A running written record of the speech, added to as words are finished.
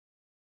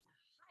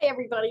Hi,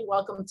 everybody.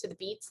 Welcome to The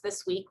Beats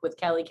this week with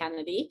Kelly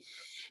Kennedy.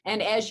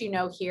 And as you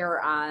know,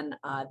 here on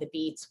The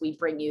Beats, we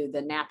bring you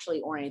the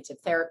naturally oriented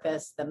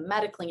therapists, the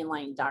medically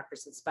enlightened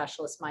doctors and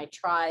specialists, my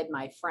tribe,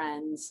 my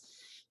friends,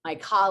 my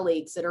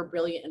colleagues that are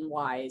brilliant and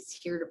wise,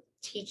 here to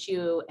teach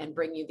you and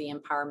bring you the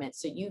empowerment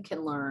so you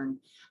can learn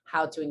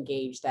how to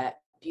engage that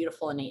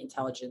beautiful innate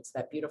intelligence,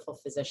 that beautiful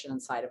physician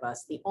inside of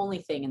us, the only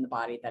thing in the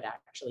body that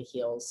actually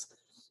heals,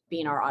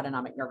 being our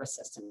autonomic nervous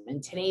system.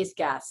 And today's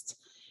guest,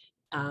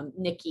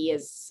 Nikki,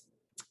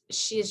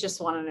 she is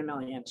just one in a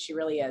million. She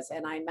really is.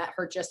 And I met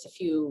her just a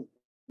few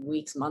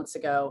months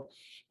ago,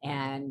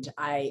 and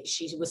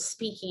she was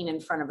speaking in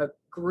front of a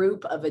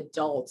group of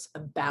adults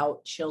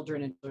about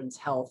children and children's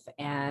health.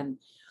 And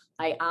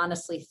I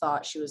honestly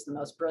thought she was the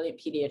most brilliant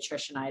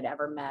pediatrician I had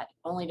ever met,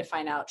 only to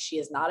find out she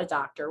is not a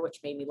doctor,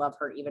 which made me love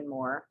her even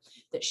more,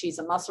 that she's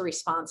a muscle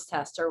response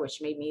tester, which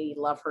made me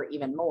love her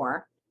even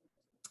more.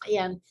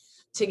 And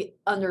to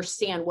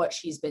understand what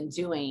she's been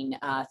doing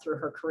through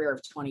her career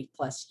of 20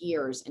 plus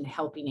years in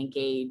helping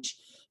engage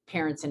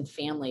parents and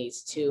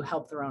families to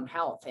help their own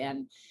health.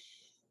 And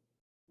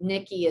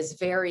Nikki is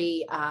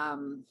very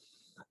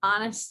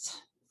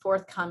honest,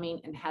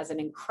 forthcoming, and has an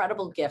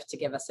incredible gift to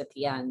give us at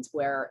the end,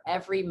 where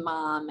every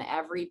mom,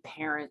 every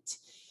parent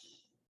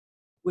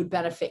would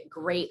benefit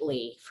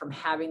greatly from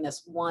having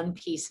this one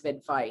piece of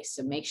advice.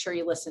 So make sure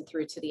you listen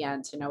through to the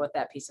end to know what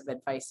that piece of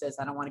advice is.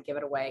 I don't want to give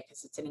it away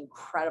because it's an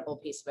incredible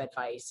piece of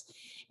advice.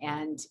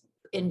 And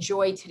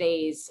enjoy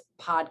today's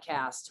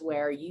podcast,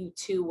 where you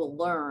too will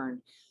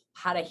learn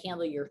how to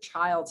handle your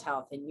child's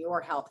health and your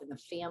health and the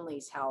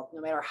family's health,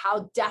 no matter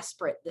how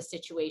desperate the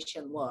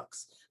situation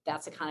looks.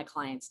 That's the kind of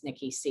clients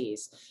Nikki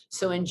sees.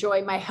 So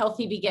enjoy my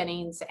healthy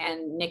beginnings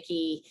and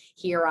Nikki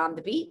here on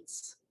The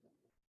Beats.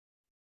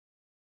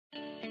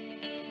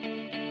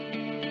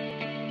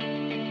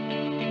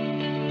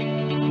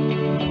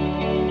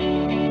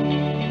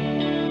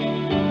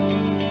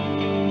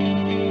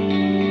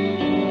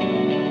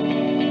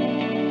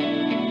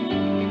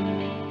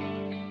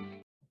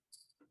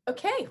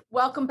 Okay,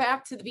 welcome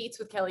back to The Beats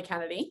with Kelly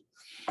Kennedy.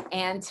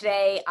 And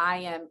today I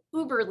am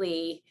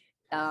uberly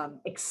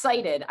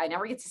excited. I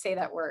never get to say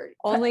that word.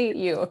 Only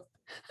you.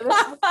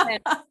 This woman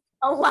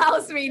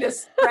allows me to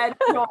spread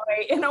joy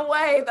in a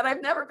way that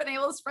I've never been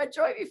able to spread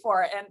joy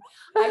before. And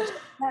I just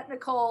met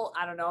Nichole,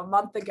 I don't know, a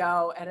month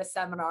ago at a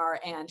seminar,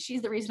 and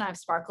she's the reason I have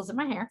sparkles in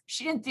my hair.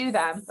 She didn't do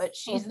them, but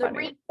she's the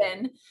reason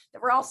that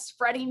we're all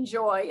spreading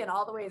joy in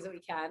all the ways that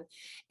we can.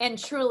 And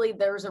truly,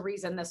 there's a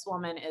reason this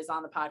woman is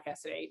on the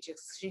podcast today.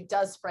 She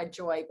does spread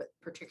joy, but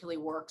particularly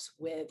works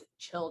with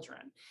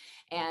children.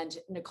 And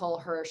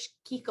Nichole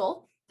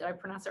Kuechle, did I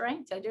pronounce it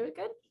right? Did I do it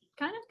good?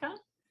 Kind of.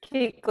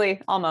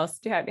 Kuechle,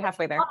 almost. You had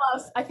halfway there.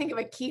 Almost. I think of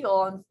a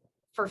Kegel, and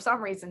for some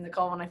reason,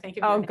 Nichole, when I think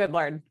of oh, good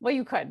Lord. Well,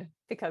 you could,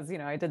 because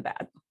I did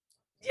that.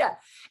 Yeah.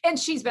 And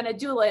she's been a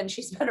doula, and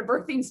she's been a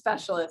birthing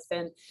specialist,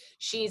 and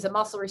she's a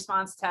muscle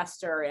response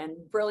tester and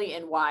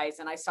brilliant and wise.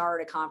 And I saw her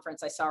at a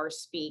conference, I saw her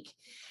speak,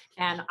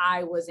 and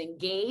I was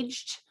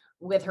engaged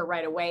with her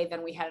right away.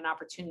 Then we had an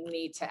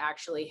opportunity to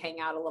actually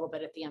hang out a little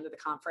bit at the end of the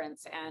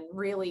conference and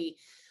really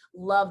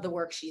love the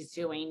work she's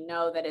doing.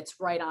 Know that it's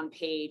right on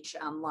page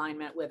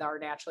alignment with our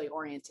naturally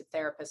oriented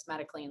therapists,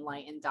 medically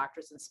enlightened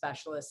doctors and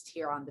specialists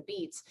here on The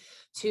Beats,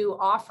 to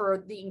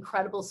offer the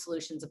incredible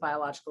solutions of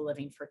biological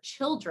living for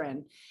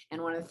children.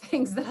 And one of the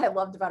things that I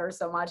loved about her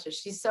so much is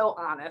she's so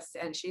honest,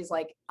 and she's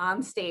like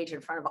on stage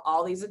in front of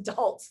all these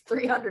adults,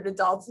 300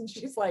 adults. And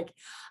she's like,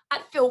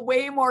 I'd feel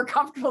way more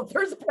comfortable if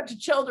there's a bunch of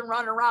children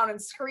running around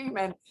and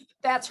screaming.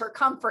 That's her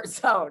comfort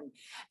zone.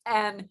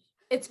 And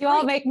you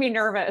all make me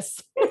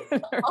nervous.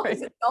 All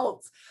these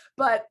adults.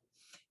 But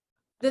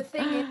the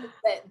thing is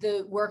that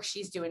the work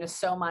she's doing is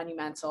so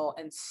monumental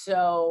and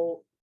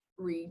so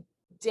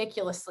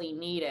ridiculously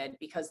needed,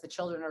 because the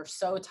children are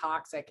so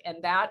toxic.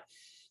 And that,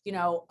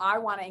 I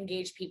want to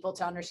engage people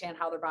to understand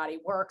how their body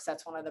works.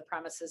 That's one of the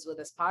premises with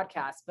this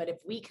podcast. But if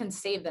we can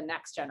save the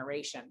next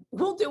generation,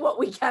 we'll do what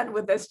we can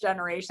with this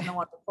generation, the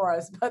one before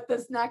us. But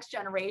this next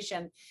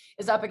generation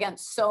is up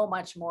against so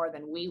much more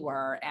than we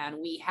were, and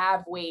we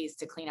have ways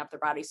to clean up their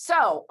bodies.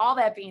 So all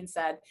that being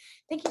said,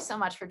 thank you so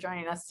much for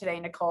joining us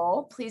today,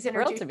 Nichole. Please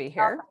introduce Thrilled to be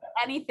here.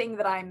 Anything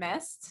that I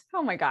missed.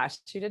 Oh my gosh,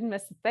 you didn't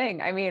miss a thing.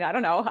 I mean, I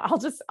don't know. I'll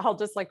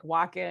just like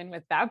walk in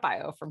with that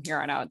bio from here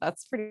on out.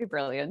 That's pretty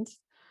brilliant.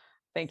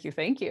 Thank you.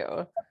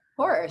 Of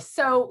course.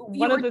 So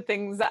one of the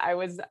things I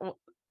was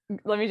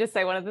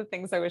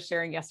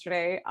sharing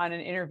yesterday on an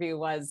interview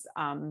was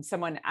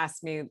someone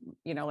asked me,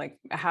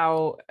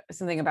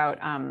 something about,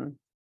 I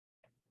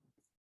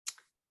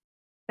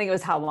think it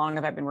was how long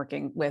have I been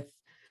working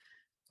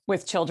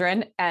with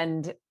children.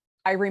 And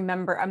I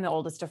remember I'm the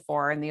oldest of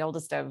 4 and the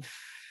oldest of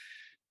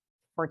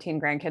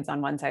 14 grandkids on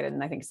one side,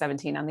 and I think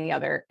 17 on the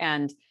other.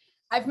 And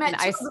I've met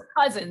 2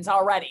 cousins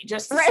already,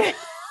 just right.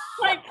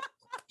 Like,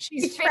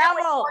 she's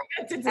travel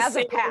as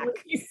a pack.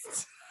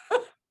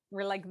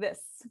 We're like this,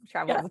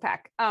 travel as a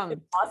pack.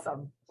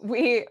 Awesome.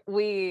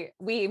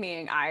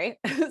 meaning I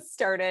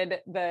started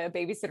the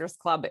Babysitters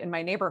Club in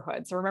my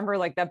neighborhood. So remember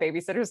like that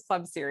Babysitters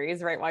Club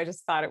series, right? Well, I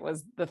just thought it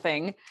was the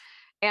thing.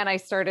 And I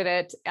started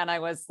it and I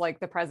was like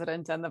the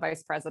president and the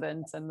vice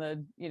president and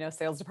the,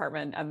 sales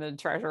department and the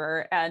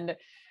treasurer. And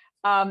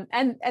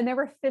there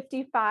were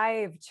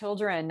 55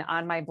 children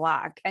on my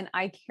block and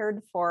I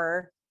cared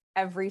for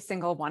every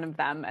single one of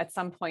them at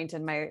some point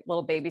in my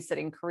little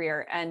babysitting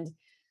career. And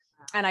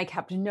I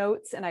kept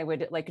notes and I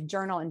would like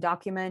journal and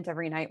document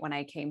every night when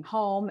I came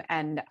home.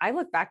 And I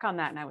look back on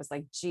that and I was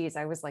like, geez,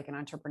 I was like an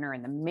entrepreneur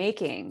in the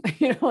making,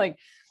 like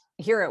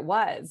here it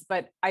was.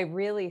 But I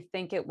really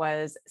think it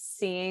was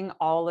seeing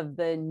all of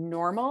the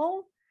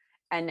normal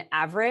and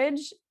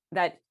average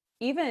that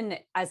even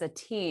as a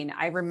teen,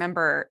 I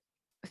remember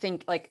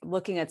like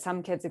looking at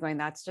some kids and going,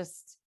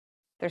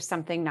 there's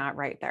something not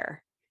right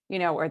there,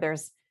 or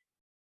there's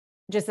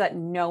just that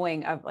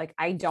knowing of like,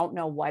 I don't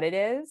know what it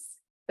is,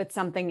 but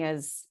something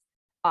is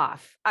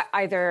off.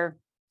 Either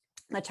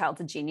the child's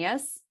a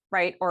genius,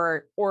 right?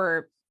 Or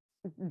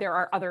there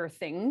are other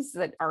things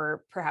that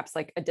are perhaps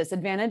like a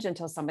disadvantage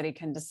until somebody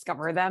can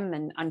discover them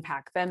and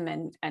unpack them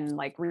and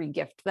like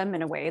re-gift them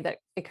in a way that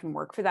it can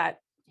work for that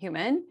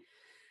human.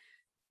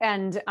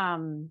 And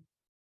I'm,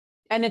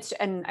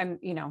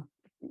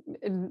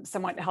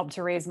 somewhat helped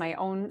to raise my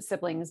own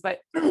siblings, but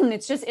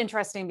it's just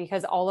interesting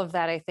because all of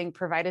that I think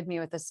provided me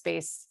with a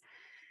space.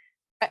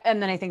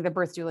 And then I think the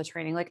birth doula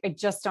training, like I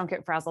just don't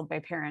get frazzled by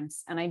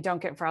parents and I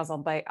don't get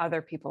frazzled by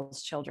other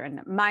people's children.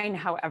 Mine,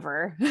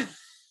 however,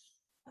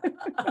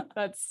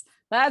 that's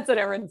a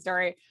different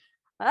story.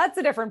 That's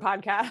a different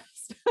podcast.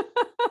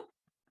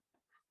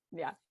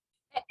 Yeah.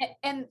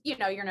 And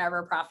you're never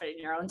a prophet in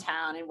your own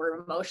town and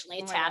we're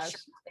emotionally attached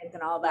to kids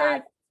and all that.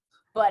 Right.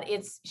 But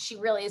she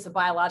really is a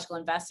biological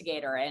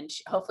investigator and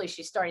hopefully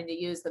she's starting to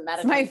use the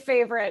medical. It's my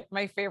favorite.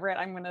 We're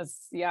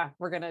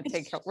going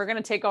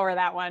to take over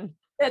that one.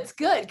 That's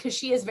good because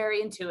she is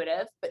very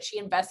intuitive, but she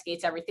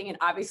investigates everything. And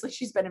obviously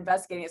she's been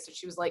investigating it since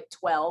she was like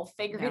 12,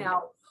 figuring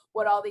out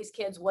what all these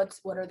kids, what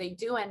are they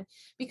doing?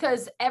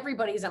 Because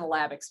everybody's in a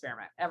lab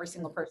experiment. Every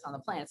single person on the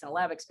planet's in a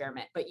lab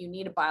experiment, but you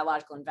need a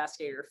biological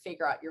investigator to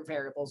figure out your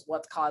variables,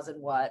 what's causing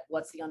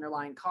what's the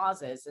underlying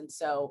causes. And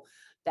so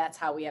that's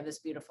how we have this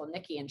beautiful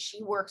Nikki. And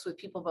she works with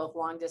people both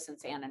long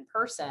distance and in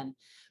person,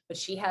 but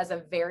she has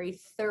a very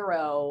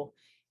thorough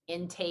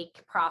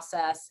intake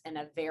process and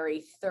a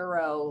very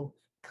thorough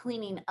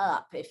cleaning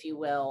up, if you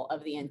will,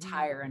 of the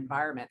entire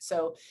environment.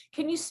 So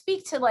can you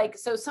speak to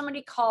so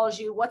somebody calls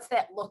you, what's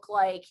that look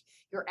like?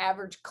 Your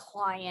average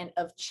client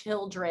of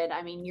children.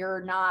 I mean,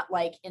 you're not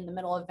like in the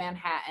middle of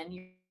Manhattan,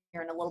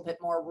 you're in a little bit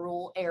more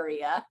rural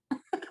area.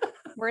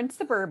 We're in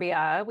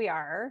suburbia.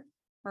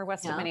 We're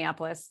west of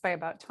Minneapolis by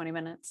about 20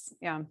 minutes.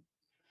 Yeah.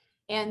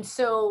 And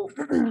so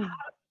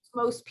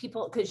most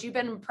people, because you've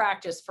been in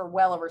practice for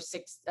well over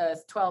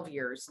 12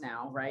 years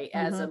now, right?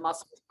 As a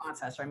muscle response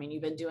tester. I mean,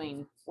 you've been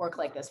doing work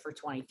like this for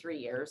 23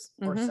 years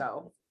or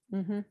so.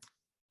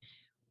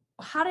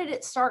 How did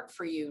it start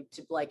for you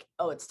to like,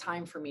 oh, it's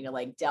time for me to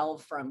like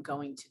delve from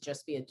going to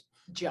just be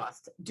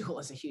doula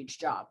is a huge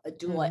job, a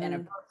doula and a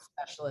birth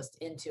specialist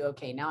into,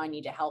 okay, now I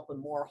need to help them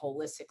more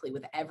holistically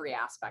with every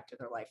aspect of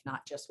their life,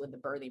 not just with the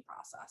birthing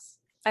process.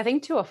 I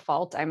think to a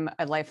fault, I'm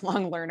a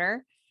lifelong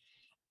learner.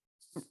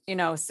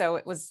 So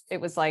it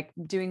was like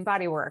doing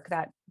body work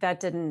that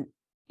didn't,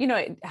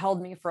 it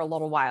held me for a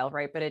little while.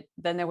 Right. But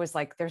then there was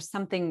like, there's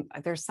something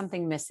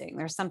missing.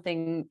 There's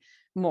something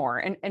more.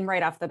 And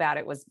right off the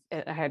bat,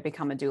 I had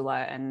become a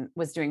doula and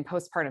was doing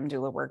postpartum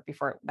doula work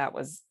before that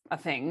was a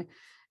thing.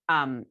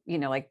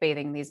 Like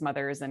bathing these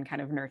mothers and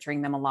kind of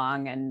nurturing them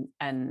along.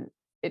 And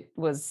it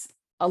was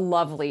a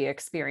lovely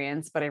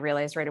experience, but I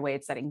realized right away,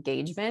 it's that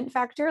engagement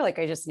factor. Like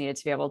I just needed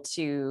to be able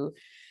to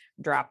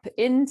drop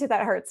into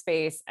that heart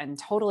space and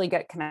totally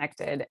get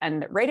connected.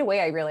 And right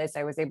away, I realized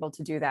I was able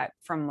to do that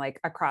from like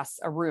across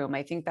a room.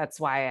 I think that's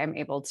why I'm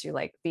able to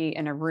like be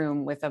in a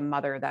room with a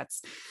mother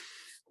that's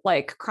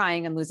like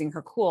crying and losing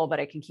her cool, but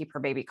I can keep her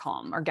baby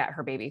calm or get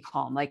her baby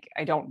calm. Like,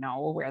 I don't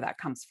know where that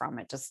comes from.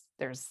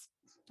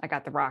 I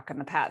got the rock and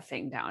the pat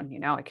thing down,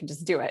 I can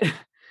just do it.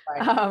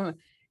 Right.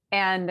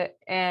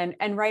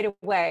 And right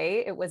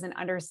away, it was an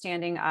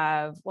understanding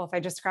of, well, if I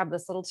just grab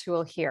this little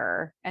tool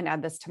here and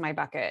add this to my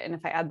bucket, and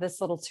if I add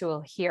this little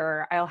tool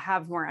here, I'll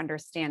have more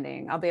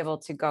understanding. I'll be able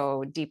to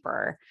go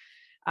deeper.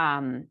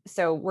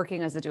 So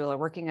working as a doula,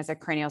 working as a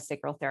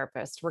craniosacral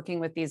therapist, working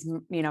with these,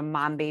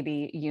 mom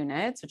baby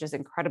units, which is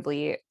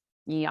incredibly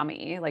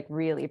yummy, like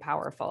really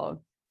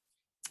powerful,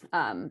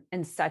 and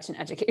such an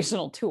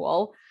educational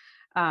tool.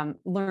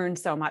 Learned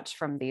so much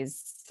from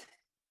these,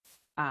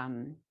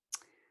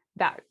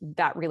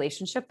 that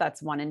relationship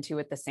that's 1 and 2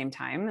 at the same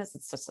time.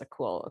 It's just a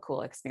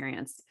cool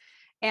experience.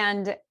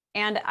 And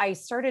I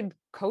started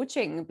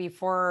coaching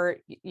before,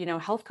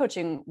 health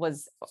coaching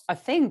was a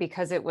thing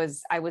because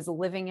I was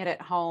living it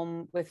at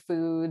home with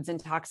foods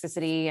and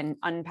toxicity and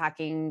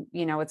unpacking,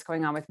 what's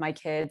going on with my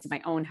kids,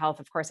 my own health.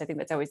 Of course, I think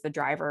that's always the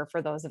driver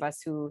for those of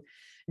us who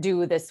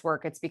do this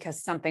work. It's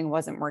because something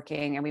wasn't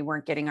working and we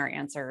weren't getting our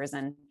answers.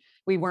 And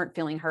we weren't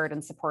feeling heard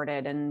and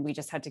supported, and we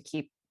just had to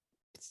keep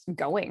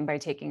going by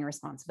taking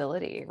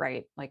responsibility,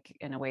 right? Like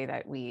in a way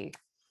that we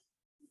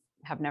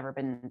have never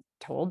been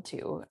told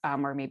to,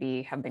 or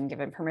maybe have been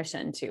given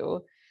permission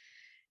to.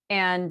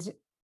 And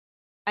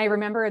I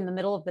remember in the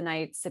middle of the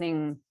night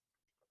sitting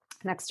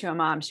next to a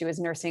mom. She was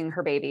nursing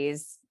her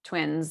babies,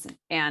 twins,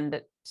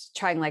 and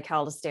trying like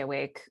hell to stay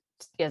awake,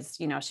 as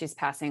she's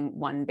passing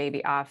one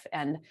baby off.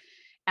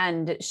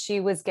 And she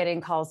was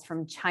getting calls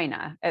from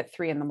China at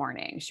 3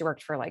 a.m. She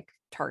worked for like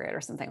Target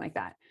or something like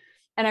that.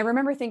 And I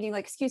remember thinking,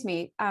 like, excuse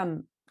me,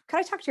 could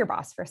I talk to your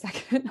boss for a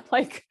second?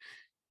 Like,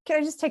 can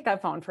I just take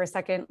that phone for a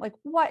second? Like,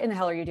 what in the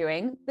hell are you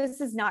doing?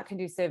 This is not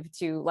conducive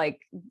to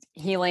like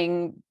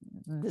healing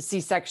the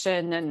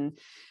C-section.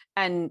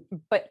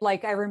 But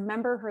like, I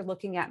remember her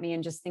looking at me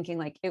and just thinking,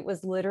 like, it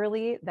was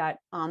literally that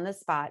on the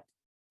spot,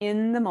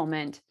 in the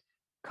moment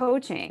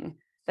coaching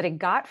that I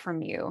got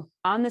from you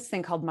on this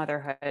thing called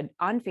motherhood,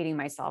 on feeding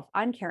myself,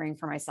 on caring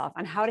for myself,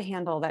 on how to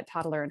handle that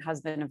toddler and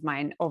husband of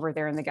mine over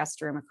there in the guest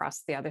room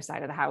across the other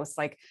side of the house,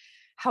 like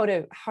how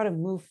to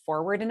move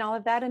forward and all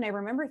of that. And I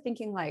remember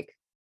thinking like,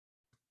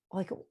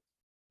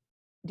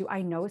 do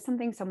I know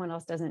something someone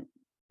else doesn't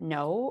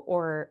know?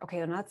 Or, okay,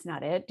 then that's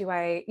not it. Do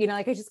I,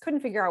 like I just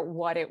couldn't figure out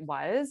what it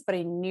was, but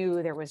I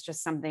knew there was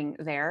just something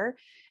there.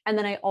 And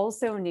then I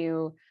also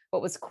knew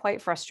what was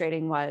quite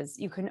frustrating was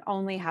you can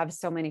only have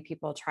so many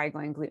people try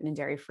going gluten and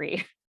dairy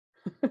free.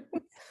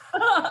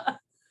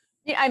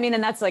 Yeah, I mean,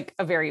 and that's like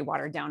a very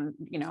watered down,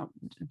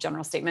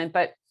 general statement,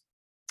 but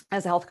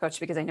as a health coach,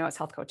 because I know as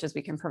health coaches,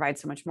 we can provide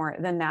so much more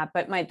than that.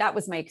 But that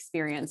was my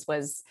experience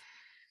was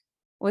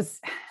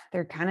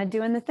they're kind of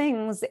doing the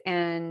things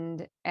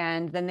and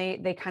then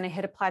they kind of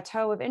hit a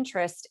plateau of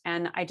interest.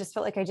 And I just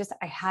felt like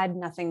I had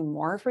nothing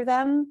more for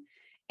them.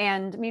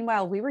 And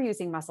meanwhile, we were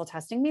using muscle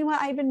testing. Meanwhile,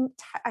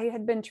 I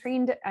had been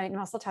trained in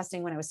muscle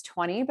testing when I was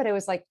 20, but it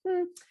was like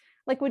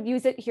would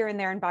use it here and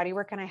there in body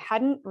work. And I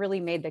hadn't really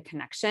made the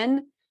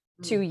connection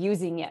to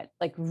using it,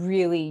 like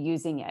really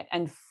using it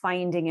and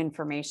finding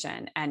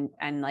information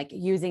and like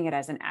using it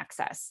as an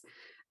access.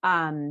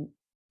 And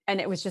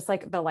it was just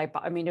like the light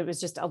bulb. I mean, it was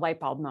just a light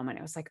bulb moment.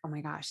 It was like, oh my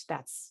gosh,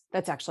 that's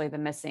actually the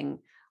missing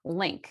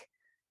link.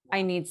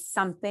 I need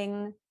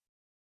something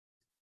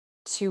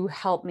to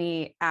help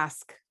me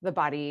ask the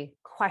body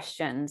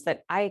questions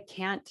that I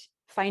can't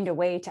find a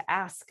way to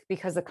ask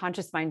because the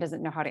conscious mind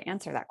doesn't know how to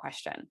answer that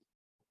question.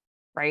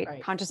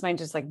 Right? Conscious mind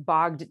just like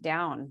bogged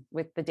down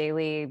with the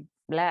daily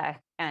blah,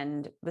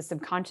 and the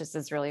subconscious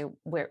is really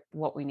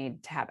what we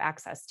need to have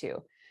access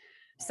to.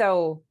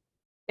 So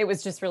it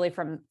was just really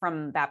from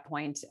that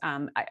point.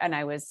 And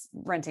I was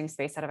renting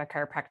space out of a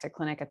chiropractic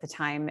clinic at the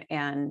time.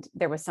 And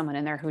there was someone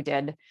in there who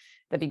did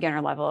the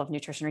beginner level of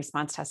nutrition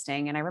response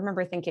testing. And I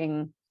remember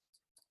thinking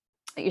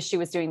she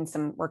was doing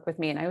some work with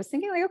me. And I was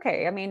thinking like,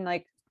 okay, I mean,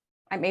 like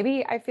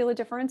maybe I feel a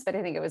difference, but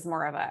I think it was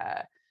more of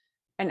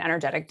an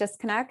energetic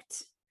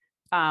disconnect.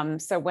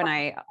 So when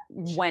I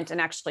went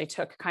and actually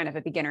took kind of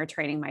a beginner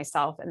training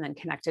myself and then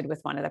connected with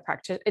one of the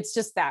practitioners, it's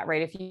just that,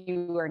 right? If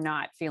you are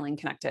not feeling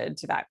connected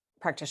to that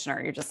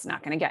practitioner, you're just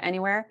not going to get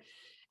anywhere.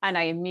 And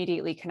I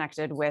immediately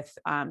connected with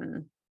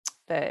the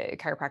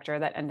chiropractor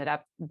that ended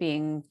up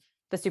being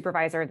the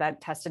supervisor that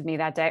tested me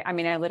that day. I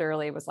mean, I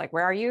literally was like,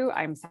 where are you?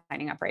 I'm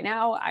signing up right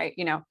now.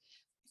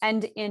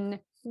 And in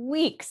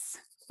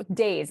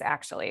days,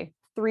 actually,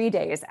 3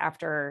 days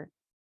after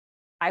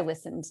I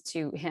listened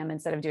to him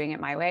instead of doing it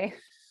my way,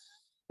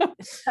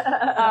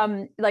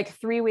 like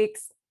 3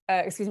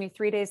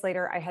 days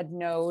later, I had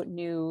no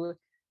new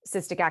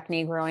cystic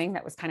acne growing.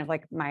 That was kind of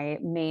like my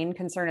main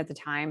concern at the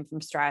time from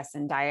stress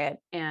and diet.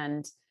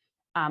 And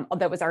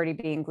that was already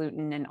being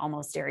gluten and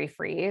almost dairy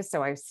free.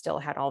 So I still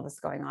had all this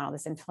going on, all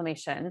this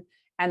inflammation.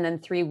 And then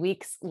 3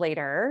 weeks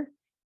later,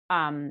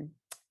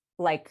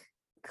 like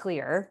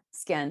clear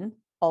skin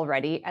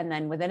already. And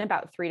then within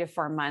about 3 to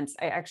 4 months,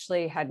 I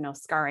actually had no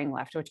scarring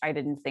left, which I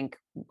didn't think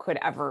could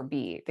ever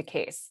be the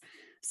case.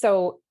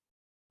 So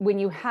when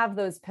you have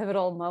those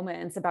pivotal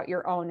moments about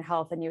your own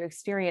health and you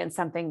experience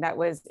something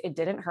it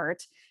didn't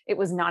hurt, it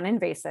was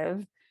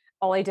non-invasive.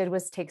 All I did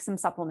was take some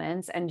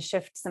supplements and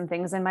shift some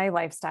things in my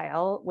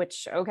lifestyle,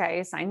 which,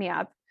 okay, sign me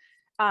up.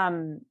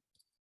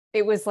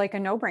 It was like a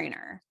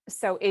no-brainer.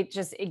 So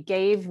it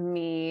gave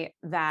me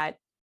that,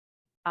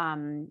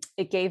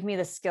 it gave me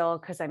the skill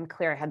because I'm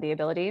clear I had the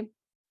ability,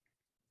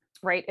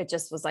 right? It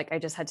just was like, I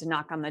just had to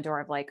knock on the door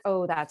of like,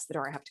 oh, that's the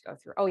door I have to go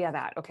through. Oh yeah,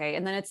 that. Okay.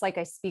 And then it's like,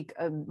 I speak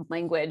a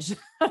language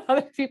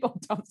other people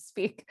don't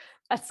speak.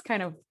 That's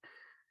kind of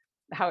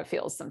how it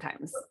feels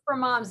sometimes. For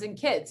moms and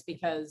kids,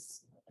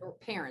 or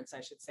parents,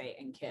 I should say,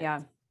 and kids.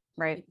 Yeah.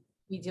 Right.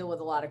 We deal with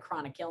a lot of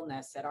chronic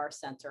illness at our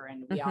center,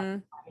 and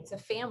it's a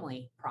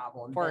family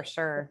problem for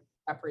sure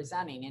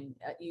representing. And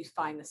you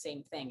find the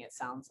same thing, it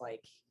sounds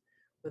like,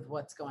 with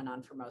what's going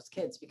on for most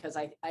kids, because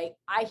I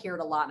hear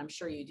it a lot, and I'm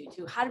sure you do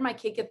too. How did my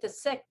kid get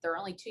this sick? They're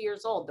only 2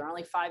 years old. They're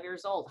only 5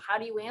 years old. How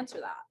do you answer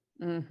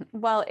that?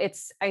 Well,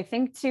 I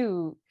think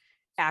to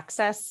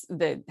access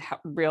the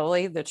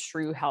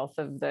true health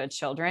of the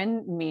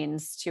children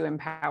means to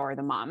empower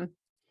the mom.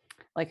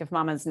 Like if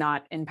mama's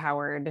not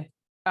empowered,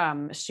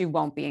 she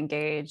won't be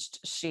engaged.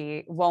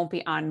 She won't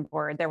be on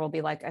board. There will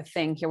be like a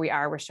thing. Here we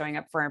are, we're showing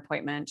up for an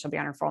appointment. She'll be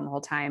on her phone the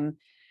whole time.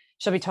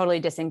 She'll be totally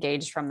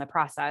disengaged from the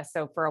process.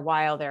 So for a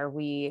while there,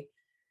 we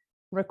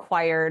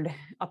required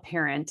a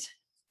parent,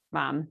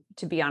 mom,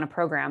 to be on a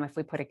program if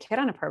we put a kid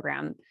on a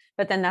program.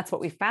 But then that's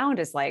what we found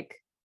is like,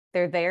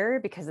 they're there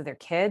because of their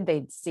kid.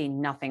 They see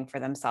nothing for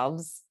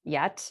themselves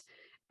yet,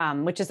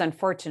 which is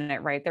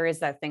unfortunate, right? There is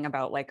that thing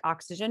about like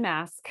oxygen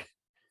mask,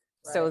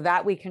 so Right.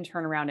 that we can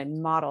turn around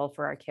and model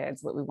for our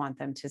kids what we want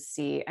them to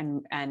see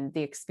and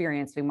the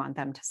experience we want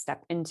them to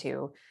step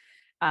into.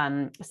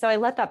 So I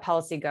let that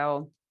policy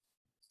go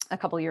a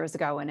couple of years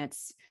ago, and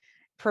it's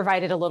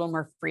provided a little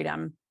more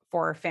freedom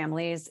for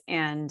families,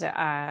 and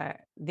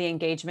the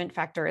engagement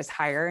factor is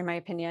higher in my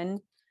opinion.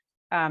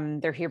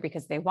 They're here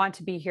because they want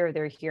to be here.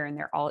 They're here and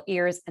they're all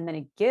ears. And then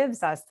it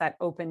gives us that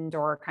open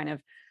door kind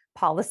of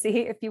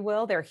policy, if you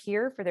will. They're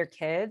here for their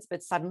kids.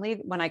 But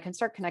suddenly, when I can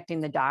start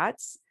connecting the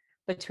dots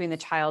between the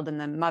child and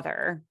the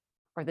mother,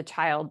 or the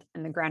child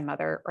and the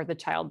grandmother, or the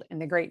child and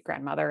the great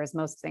grandmother, as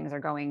most things are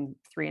going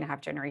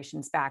 3.5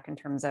 generations back in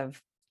terms of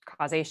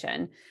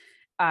causation,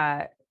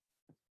 then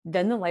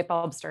the light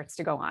bulb starts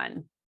to go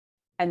on.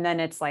 And then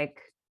it's like,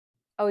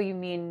 oh, you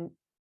mean,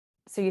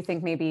 so you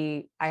think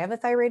maybe I have a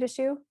thyroid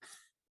issue?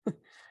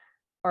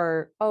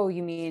 Or, oh,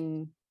 you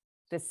mean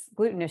this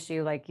gluten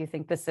issue? Like you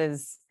think this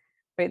is,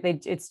 but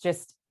it's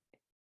just,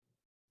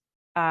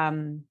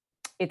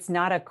 it's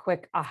not a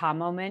quick aha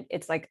moment.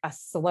 It's like a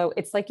slow,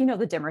 it's like,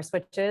 the dimmer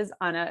switches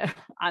on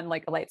on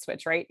like a light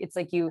switch, right? It's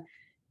like you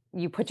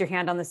put your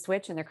hand on the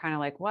switch and they're kind of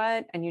like,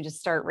 what? And you just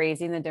start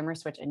raising the dimmer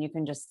switch and you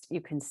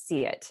can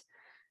see it.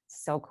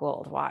 So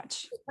cool to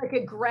watch. Like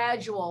a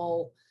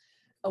gradual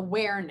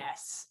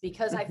awareness,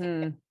 because I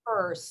think at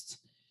first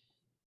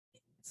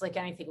it's like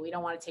anything, we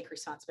don't want to take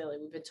responsibility.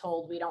 We've been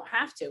told we don't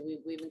have to.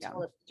 We've been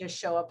told if we just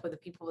show up with the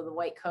people with the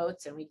white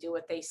coats and we do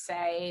what they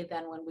say,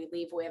 then when we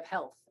leave, we have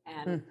health.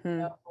 And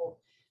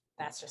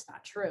that's just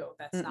not true.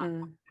 That's not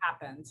what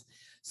happens.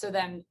 So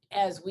then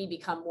as we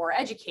become more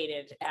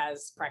educated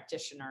as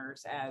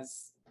practitioners,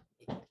 as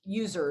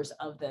users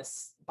of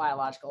this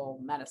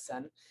biological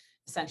medicine,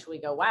 essentially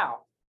go, wow,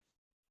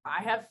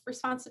 I have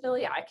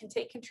responsibility. I can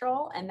take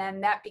control. And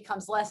then that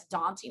becomes less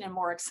daunting and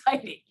more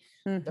exciting.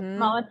 The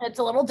moment it's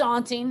a little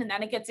daunting and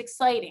then it gets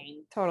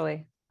exciting.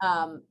 Totally.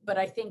 But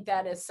I think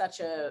that is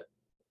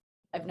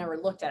I've never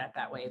looked at it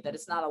that way, that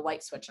it's not a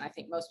light switch. And I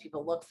think most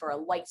people look for a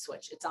light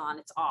switch. It's on,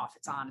 it's off,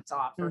 it's on, it's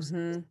off, versus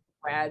this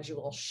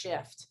gradual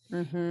shift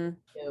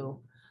to,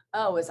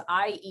 oh, as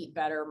I eat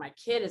better, my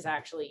kid is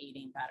actually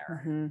eating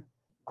better.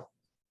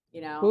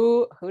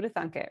 Who'd have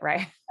thunk it,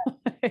 right?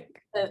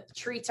 The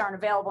treats aren't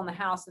available in the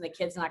house and the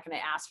kid's not going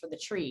to ask for the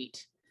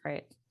treat.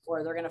 Right.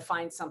 Or they're going to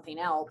find something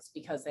else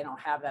because they don't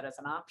have that as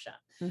an option.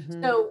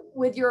 So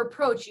with your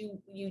approach,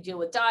 you deal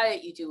with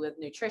diet, you deal with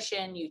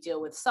nutrition, you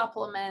deal with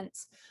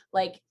supplements.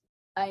 Like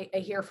I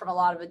hear from a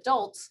lot of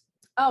adults,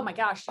 oh my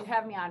gosh, you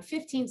have me on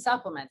 15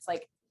 supplements,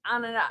 like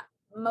on and on.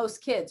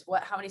 Most kids,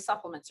 how many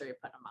supplements are you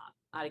putting them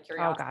on? Out of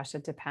curiosity. Oh gosh,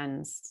 it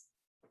depends.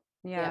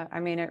 Yeah. I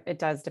mean, it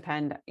does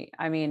depend.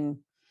 I mean,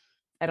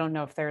 I don't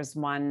know if there's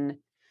one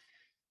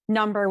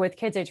number. With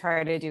kids. I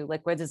try to do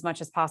liquids as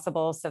much as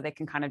possible so they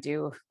can kind of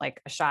do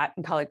like a shot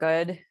and call it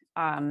good.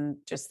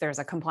 Just there's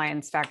a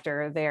compliance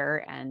factor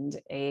there and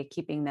a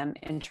keeping them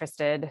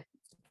interested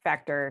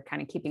factor,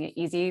 kind of keeping it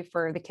easy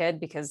for the kid,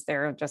 because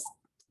they're just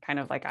kind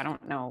of like, I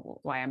don't know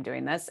why I'm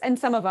doing this. And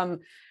some of them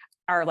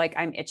are like,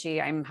 I'm itchy,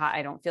 I'm hot,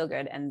 I don't feel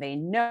good. And they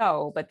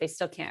know, but they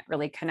still can't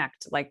really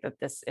connect like that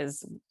this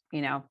is,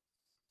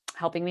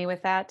 helping me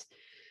with that.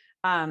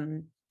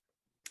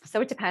 So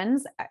it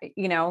depends,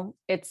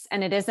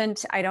 it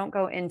isn't, I don't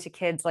go into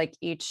kids like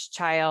each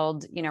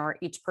child, or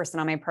each person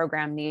on my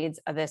program needs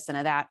a this and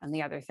a that and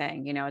the other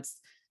thing. It's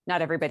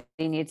not everybody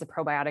needs a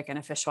probiotic and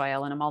a fish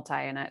oil and a multi,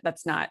 and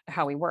that's not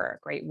how we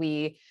work, right?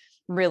 We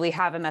really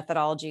have a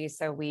methodology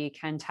so we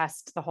can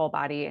test the whole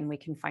body and we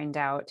can find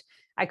out,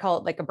 I call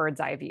it like a bird's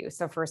eye view.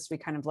 So first we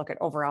kind of look at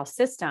overall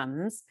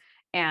systems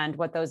and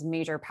what those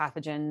major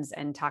pathogens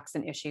and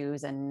toxin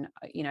issues and,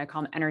 I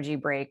call them energy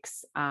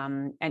breaks,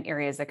 and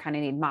areas that kind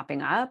of need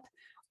mopping up,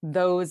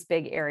 those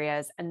big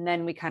areas. And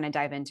then we kind of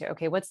dive into,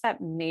 okay, what's that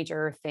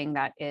major thing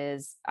that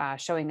is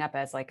showing up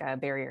as like a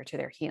barrier to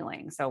their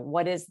healing? So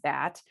what is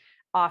that?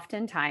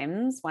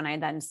 Oftentimes when I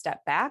then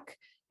step back,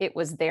 it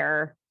was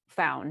there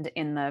found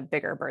in the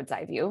bigger bird's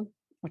eye view,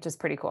 which is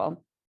pretty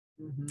cool.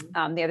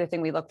 The other thing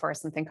we look for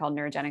is something called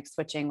neurogenic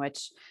switching,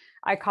 which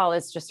I call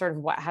is just sort of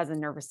what has a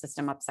nervous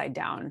system upside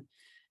down,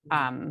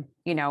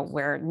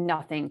 where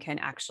nothing can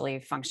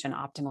actually function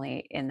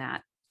optimally in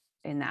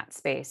that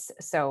space.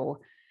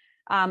 So,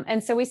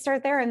 and so we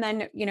start there, and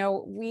then,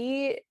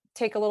 we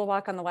take a little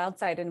walk on the wild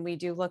side and we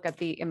do look at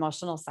the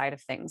emotional side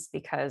of things,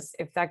 because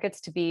if that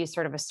gets to be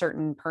sort of a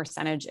certain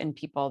percentage in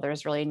people,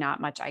 there's really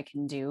not much I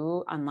can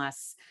do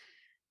unless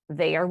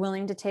they are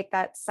willing to take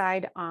that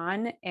side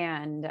on.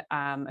 And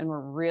we're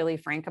really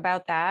frank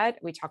about that.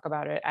 We talk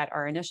about it at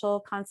our initial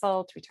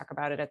consult. We talk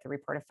about it at the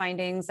report of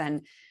findings.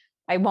 And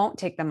I won't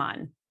take them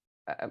on.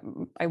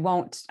 I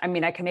won't, I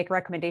mean, I can make a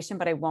recommendation,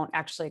 but I won't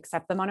actually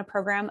accept them on a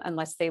program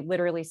unless they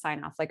literally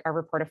sign off, like our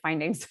report of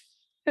findings.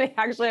 They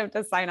actually have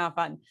to sign off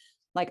on,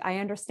 like, I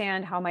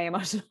understand how my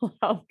emotional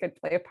health could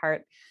play a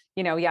part,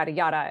 yada,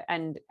 yada,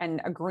 and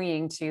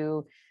agreeing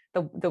to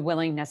the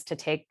willingness to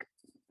take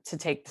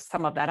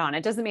some of that on.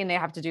 It doesn't mean they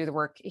have to do the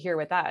work here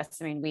with us.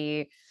 I mean,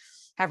 we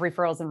have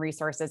referrals and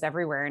resources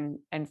everywhere.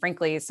 And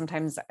frankly,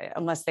 sometimes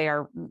unless they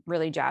are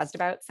really jazzed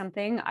about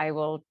something, I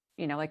will,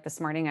 like this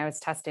morning I was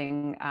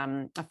testing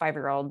a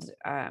 5-year-old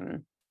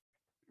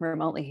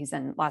remotely. He's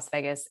in Las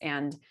Vegas,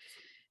 and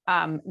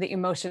the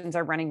emotions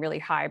are running really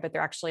high, but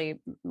they're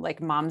actually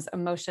like mom's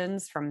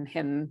emotions from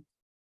him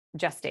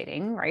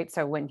gestating, right?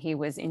 So when he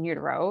was in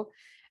utero,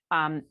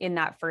 in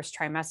that first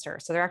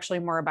trimester. So they're actually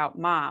more about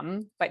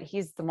mom, but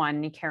he's the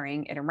one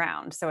carrying it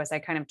around. So as I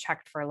kind of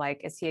checked for,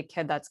 like, is he a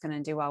kid that's going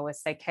to do well with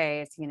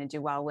psyche? Is he going to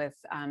do well with,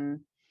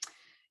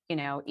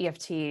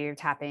 EFT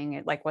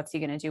tapping? Like, what's he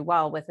going to do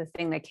well with? The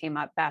thing that came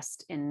up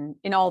best in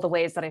all the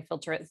ways that I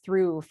filter it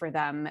through for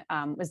them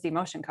was the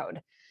emotion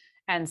code.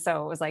 And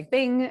so it was like,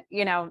 bing,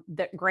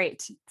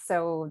 great.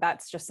 So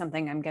that's just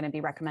something I'm going to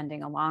be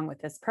recommending along with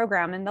this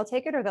program, and they'll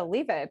take it or they'll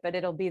leave it, but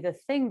it'll be the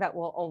thing that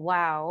will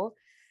allow,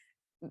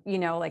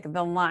 like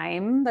the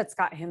Lyme that's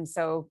got him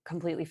so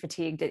completely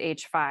fatigued at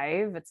age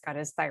 5. It's got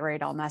his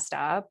thyroid all messed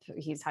up.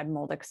 He's had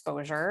mold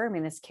exposure. I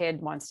mean, this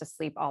kid wants to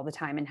sleep all the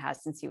time and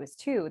has since he was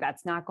 2.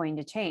 That's not going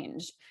to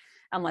change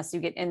unless you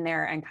get in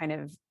there and kind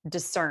of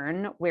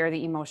discern where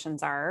the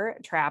emotions are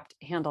trapped,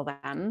 handle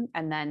them,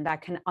 and then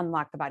that can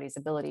unlock the body's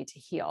ability to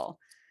heal.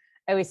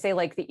 I always say,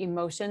 like, the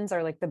emotions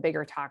are like the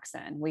bigger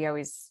toxin. We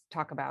always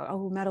talk about,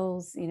 oh,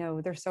 metals,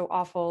 they're so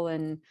awful.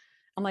 And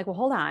I'm like, well,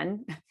 hold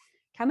on.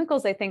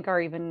 Chemicals, I think, are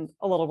even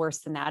a little worse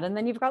than that. And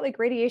then you've got like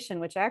radiation,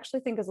 which I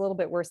actually think is a little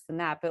bit worse than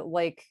that. But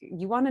like,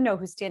 you want to know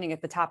who's standing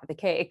at the top of the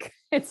cake.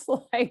 It's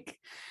like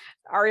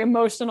our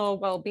emotional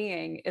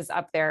well-being is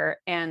up there.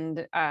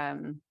 And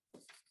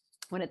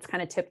when it's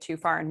kind of tipped too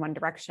far in one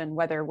direction,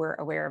 whether we're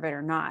aware of it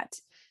or not,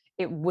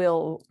 it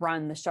will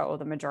run the show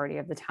the majority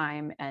of the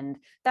time. And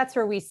that's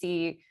where we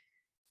see,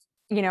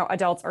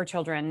 adults or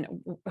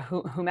children,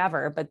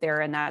 whomever, but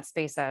they're in that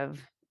space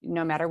of,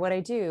 no matter what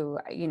I do,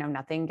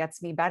 nothing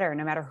gets me better.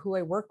 No matter who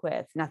I work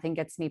with, nothing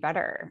gets me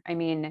better. I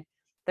mean,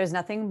 there's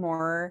nothing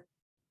more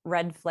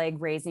red flag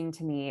raising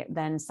to me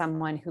than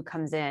someone who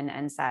comes in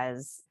and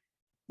says,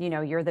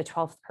 you're the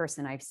 12th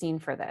person I've seen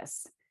for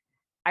this.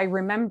 I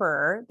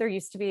remember there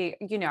used to be,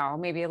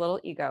 maybe a little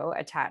ego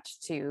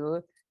attached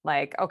to,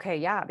 like, okay,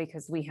 yeah,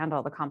 because we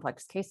handle the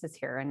complex cases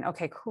here, and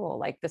okay, cool,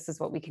 like this is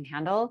what we can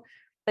handle.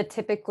 But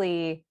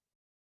typically,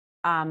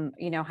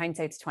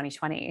 hindsight's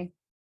 2020.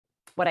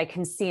 What I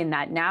can see in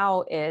that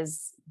now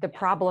is the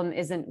problem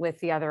isn't with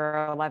the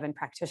other 11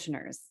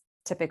 practitioners.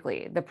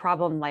 Typically, the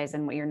problem lies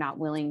in what you're not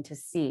willing to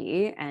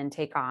see and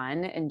take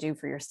on and do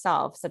for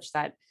yourself, such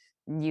that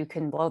you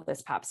can blow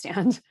this pop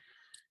stand.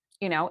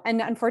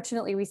 And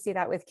unfortunately, we see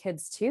that with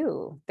kids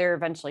too. They're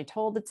eventually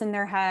told it's in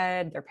their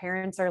head. Their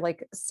parents are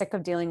like sick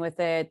of dealing with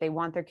it. They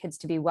want their kids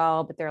to be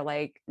well, but they're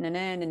like, nah,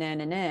 nah, nah, nah,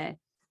 nah,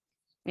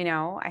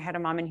 nah. I had a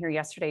mom in here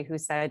yesterday who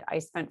said, I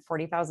spent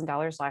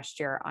 $40,000 last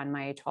year on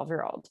my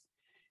 12-year-old.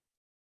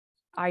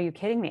 Are you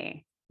kidding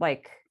me?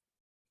 Like,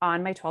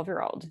 on my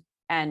 12-year-old.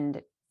 And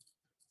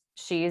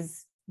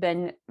she's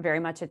been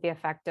very much at the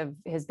effect of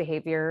his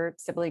behavior.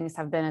 Siblings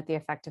have been at the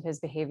effect of his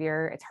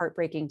behavior. It's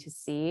heartbreaking to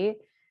see.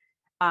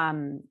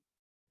 But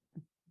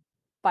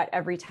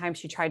every time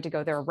she tried to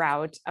go their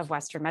route of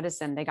Western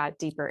medicine, they got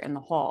deeper in the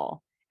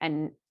hole.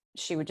 And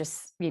she would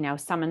just,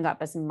 summon up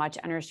as much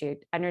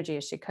energy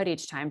as she could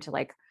each time to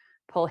like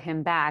pull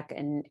him back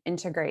and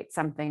integrate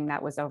something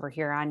that was over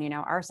here on,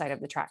 our side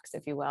of the tracks,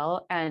 if you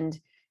will. And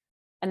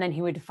then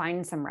he would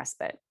find some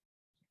respite.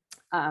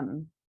 But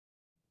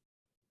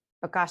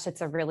gosh,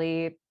 it's a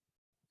really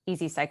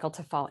easy cycle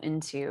to fall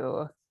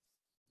into,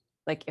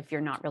 like, if you're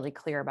not really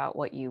clear about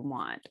what you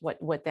want,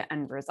 what the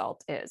end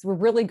result is. We're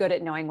really good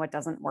at knowing what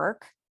doesn't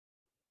work,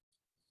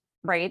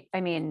 right?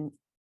 I mean,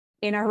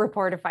 in our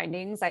report of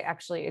findings,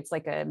 it's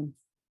like a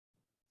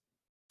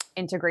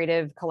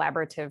integrative,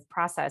 collaborative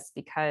process,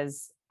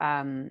 because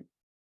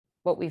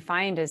what we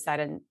find is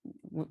that,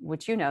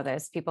 which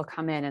this, people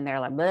come in and they're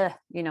like, bleh,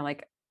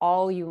 like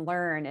all you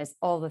learn is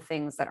all the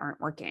things that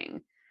aren't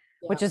working,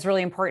 which is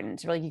really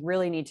important. Really, you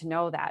really need to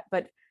know that.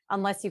 But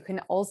unless you can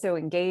also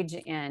engage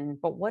in,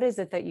 but what is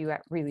it that you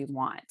really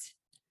want?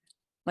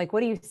 Like, what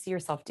do you see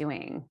yourself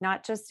doing?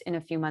 Not just in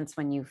a few months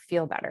when you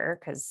feel better,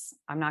 because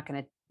I'm not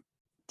going to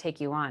take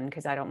you on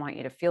because I don't want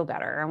you to feel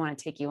better. I want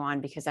to take you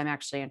on because I'm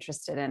actually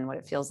interested in what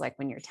it feels like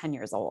when you're 10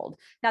 years old.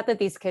 Not that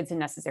these kids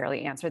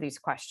necessarily answer these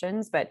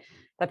questions, but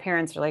the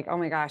parents are like, oh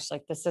my gosh,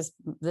 like this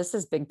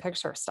is big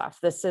picture stuff.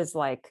 This is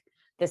like,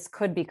 this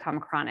could become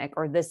chronic,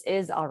 or this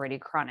is already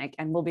chronic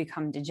and will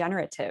become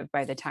degenerative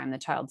by the time the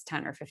child's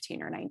 10 or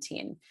 15 or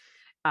 19,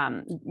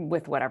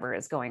 with whatever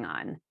is going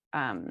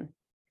on.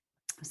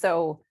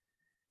 So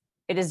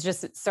it is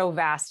just so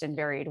vast and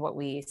varied what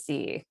we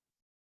see.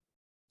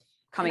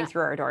 coming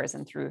through our doors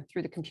and through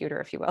the computer,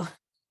 if you will.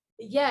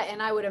 Yeah,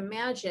 and I would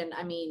imagine,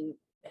 I mean,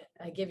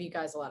 I give you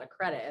guys a lot of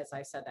credit, as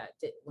I said that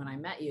when I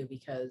met you,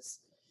 because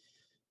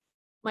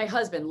my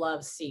husband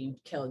loves seeing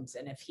kids.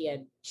 And if he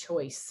had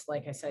choice,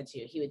 like I said to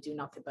you, he would do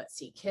nothing but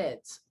see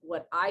kids.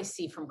 What I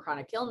see from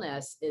chronic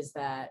illness is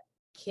that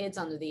kids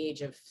under the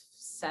age of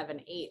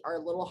 7, 8 are a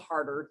little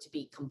harder to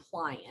be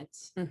compliant.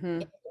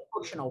 Mm-hmm.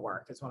 Emotional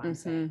work is what I'm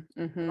saying.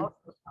 Mm-hmm.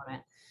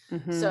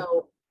 Mm-hmm.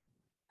 So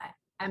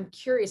I'm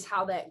curious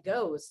how that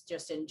goes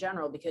just in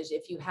general, because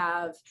if you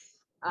have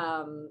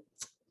an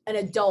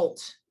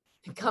adult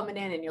coming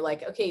in and you're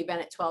like, okay, you've been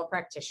at 12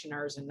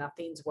 practitioners and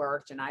nothing's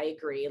worked. And I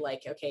agree,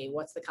 like, okay,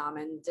 what's the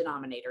common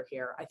denominator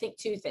here? I think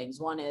two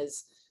things. One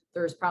is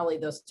there's probably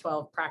those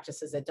 12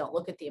 practices that don't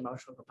look at the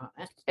emotional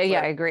component.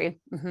 Yeah, I agree.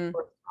 Mm-hmm.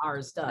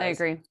 Ours does. I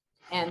agree.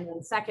 And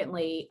then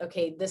secondly,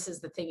 okay, this is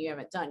the thing you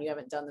haven't done. You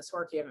haven't done this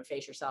work. You haven't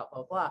faced yourself,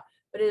 blah, blah.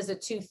 But as a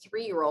 2,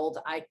 3-year-old,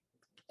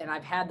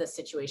 I've had this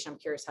situation. I'm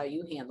curious how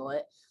you handle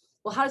it.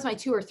 Well, how does my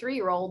 2 or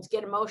 3-year-olds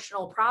get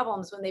emotional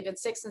problems when they've been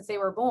sick since they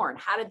were born?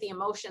 How did the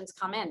emotions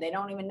come in? They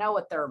don't even know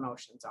what their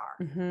emotions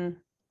are. Mm-hmm.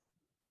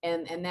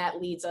 And that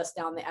leads us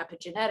down the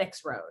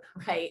epigenetics road,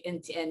 right?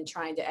 And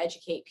trying to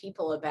educate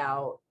people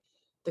about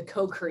the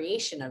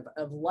co-creation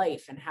of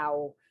life and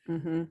how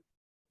Mm-hmm.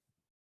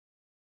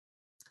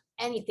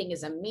 anything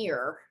is a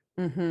mirror.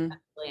 Mm-hmm.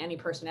 Any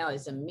personality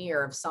is a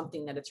mirror of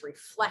something that it's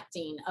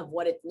reflecting of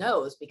what it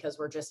knows, because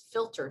we're just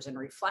filters and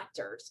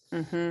reflectors.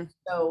 Mm-hmm.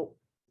 So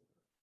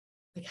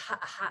like,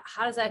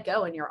 how does that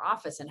go in your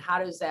office, and how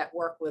does that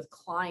work with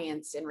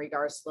clients in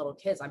regards to little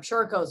kids? I'm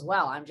sure it goes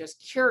well. I'm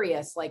just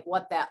curious, like,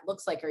 what that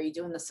looks like. Are you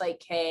doing the Psych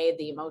K,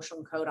 the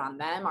emotional code on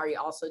them? Are you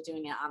also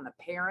doing it on the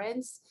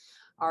parents?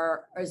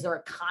 Or is there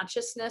a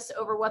consciousness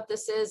over what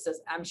this is?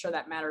 I'm sure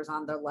that matters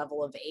on their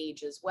level of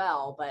age as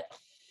well. But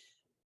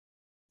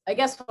I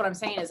guess what I'm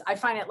saying is I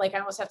find it like I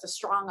almost have to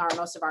strong arm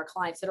most of our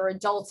clients that are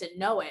adults and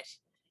know it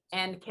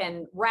and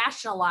can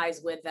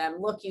rationalize with them.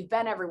 Look, you've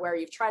been everywhere.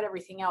 You've tried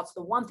everything else.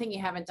 The one thing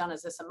you haven't done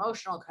is this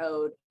emotional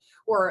code,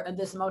 or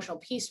this emotional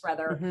piece,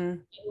 rather.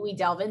 Mm-hmm. We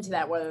delve into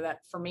that, whether that,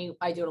 for me,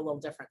 I do it a little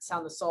different.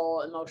 Sound the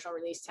soul, emotional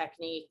release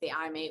technique, the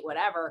IMATE,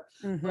 whatever.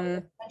 Mm-hmm.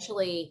 But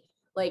essentially,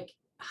 like,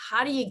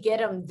 how do you get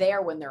them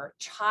there when they're a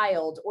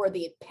child, or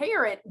the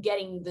parent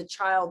getting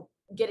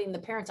the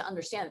parent to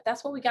understand that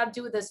that's what we got to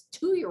do with this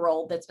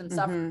 2-year-old that's been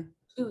suffering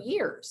 2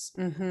 years.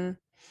 Mm-hmm.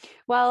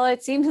 Well,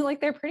 it seems like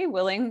they're pretty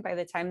willing by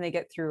the time they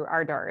get through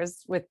our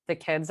doors with the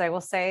kids, I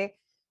will say.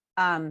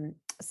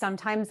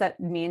 Sometimes that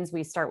means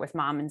we start with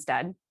mom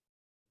instead.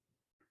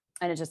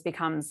 And it's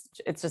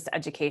just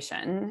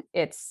education.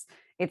 It's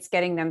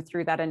getting them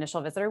through that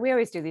initial visit. We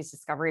always do these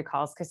discovery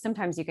calls, because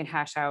sometimes you can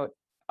hash out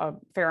a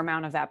fair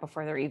amount of that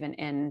before they're even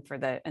in for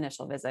the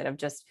initial visit, of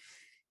just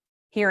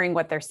hearing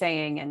what they're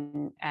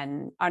saying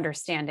and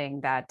understanding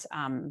that,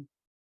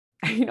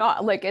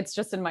 like, it's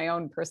just in my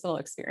own personal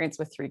experience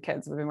with 3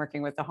 kids. We've been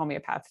working with the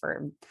homeopath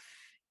for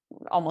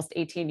almost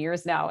 18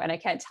 years now. And I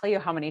can't tell you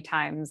how many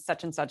times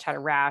such and such had a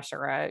rash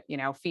or a,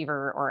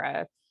 fever or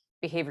a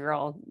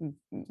behavioral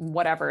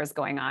whatever is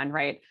going on.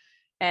 Right.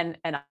 And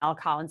I'll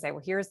call and say,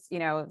 well, here's,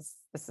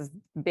 this is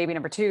baby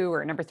number 2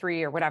 or number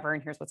 3 or whatever.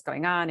 And here's what's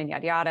going on, and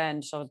yada, yada.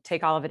 And she'll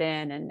take all of it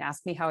in and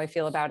ask me how I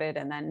feel about it.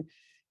 And then,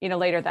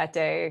 later that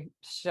day,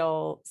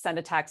 she'll send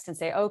a text and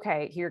say,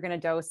 okay, you're going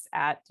to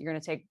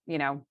take,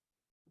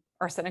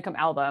 arsenicum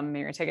album.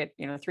 You're going to take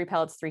it, 3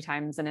 pellets 3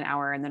 times in an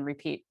hour, and then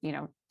repeat,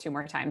 2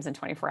 more times in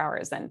 24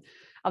 hours. And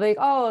I'll be like,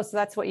 oh, so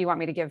that's what you want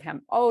me to give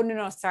him. Oh,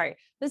 no, sorry.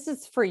 This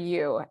is for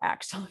you,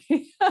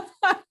 actually.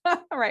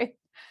 Right.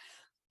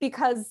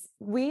 Because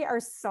we are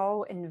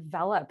so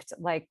enveloped,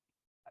 like,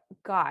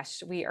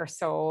 gosh, we are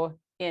so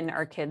in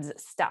our kids'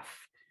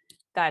 stuff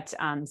that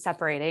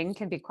separating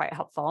can be quite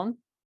helpful.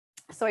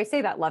 So I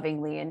say that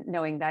lovingly, and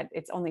knowing that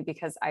it's only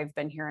because I've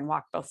been here and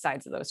walked both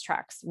sides of those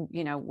tracks,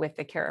 with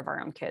the care of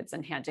our own kids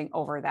and handing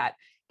over that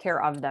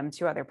care of them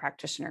to other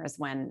practitioners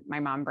when my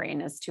mom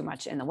brain is too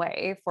much in the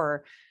way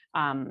for,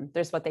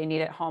 there's what they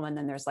need at home. And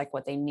then there's like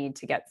what they need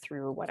to get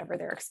through whatever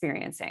they're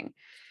experiencing.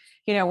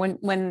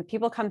 When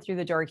people come through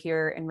the door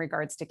here in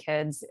regards to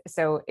kids,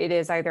 so it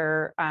is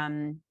either,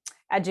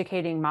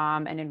 educating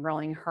mom and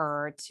enrolling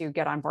her to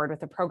get on board with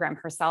the program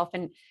herself.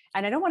 And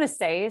I don't want to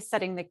say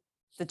setting the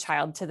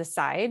child to the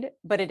side,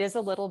 but it is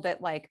a little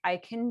bit like, I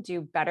can do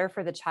better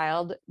for the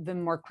child the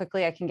more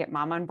quickly I can get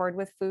mom on board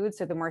with food.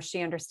 So the more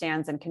she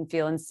understands and can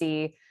feel and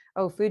see,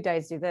 oh, food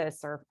dyes do this,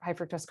 or high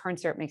fructose corn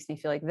syrup makes me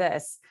feel like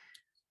this.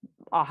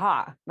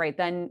 Aha, right?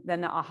 Then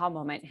the aha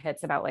moment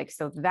hits about like,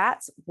 so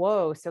that's,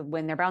 whoa. So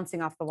when they're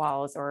bouncing off the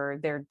walls or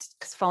they're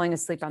falling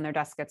asleep on their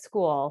desk at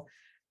school,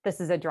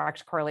 this is a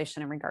direct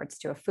correlation in regards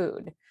to a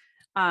food.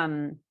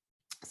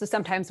 So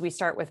sometimes we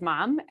start with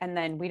mom, and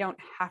then we don't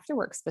have to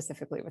work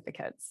specifically with the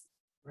kids.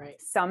 Right.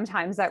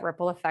 Sometimes that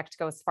ripple effect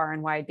goes far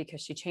and wide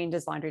because she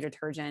changes laundry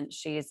detergent.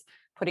 She's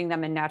putting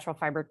them in natural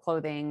fiber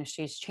clothing.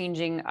 She's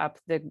changing up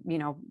the,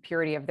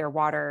 purity of their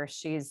water.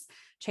 She's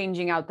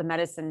changing out the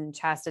medicine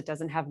chest. It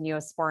doesn't have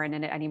Neosporin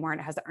in it anymore, and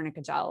it has the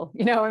arnica gel.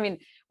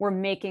 We're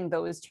making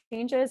those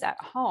changes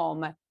at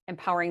home,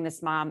 empowering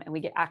this mom, and we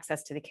get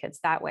access to the kids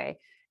that way.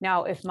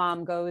 Now, if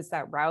mom goes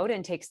that route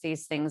and takes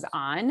these things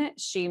on,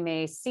 she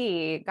may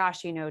see,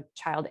 gosh,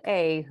 child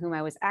A, whom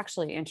I was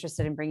actually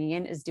interested in bringing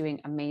in, is doing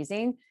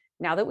amazing.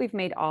 Now that we've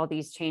made all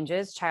these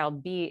changes,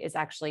 child B is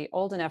actually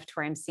old enough to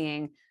where I'm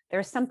seeing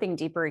there's something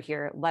deeper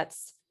here.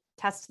 Let's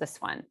test this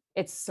one.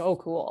 It's so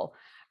cool,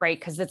 right?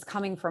 Because it's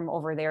coming from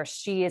over there.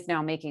 She is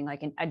now making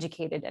like an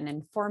educated and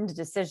informed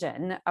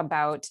decision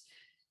about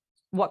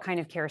what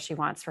kind of care she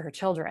wants for her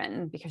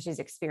children because she's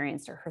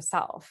experienced it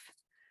herself.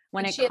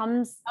 When And it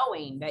comes,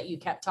 knowing that you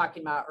kept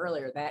talking about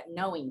earlier, that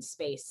knowing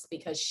space,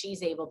 because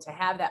she's able to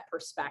have that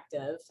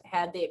perspective,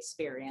 had the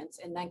experience,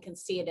 and then can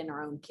see it in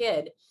her own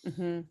kid.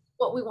 mm-hmm,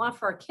 What we want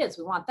for our kids,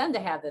 we want them to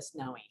have this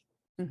knowing,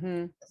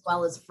 mm-hmm, as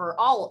well as for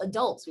all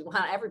adults. We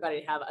want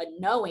everybody to have a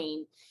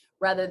knowing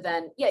rather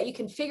than, you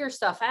can figure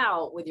stuff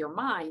out with your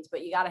mind,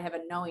 but you got to have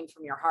a knowing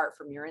from your heart,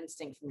 from your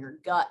instinct, from your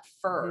gut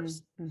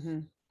first, mm-hmm,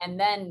 and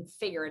then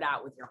figure it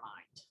out with your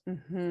mind.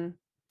 mm-hmm.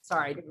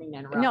 Sorry, I didn't mean to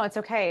interrupt. No, it's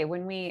okay.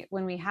 When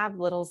we have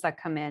littles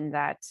that come in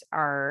that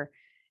are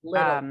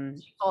Little,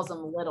 she calls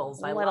them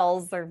littles.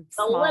 littles or The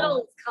small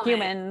littles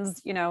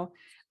humans,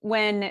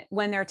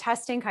 when they're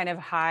testing kind of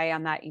high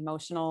on that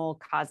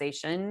emotional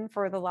causation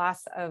for the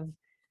loss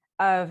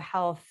of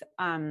health,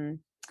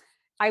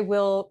 I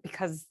will,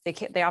 because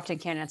they often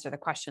can't answer the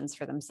questions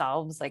for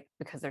themselves, like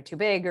because they're too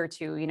big or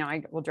too,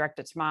 I will direct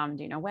it to mom,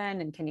 do you know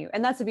when, and can you,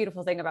 and that's the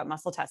beautiful thing about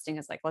muscle testing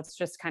is like, let's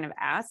just kind of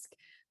ask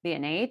the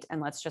innate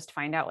and let's just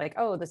find out like,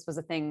 oh, this was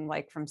a thing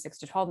like from 6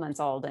 to 12 months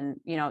old. And,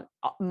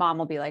 mom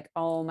will be like,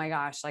 oh my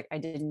gosh, like I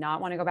did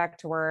not want to go back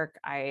to work.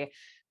 I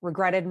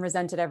regretted and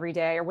resented every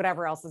day or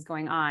whatever else is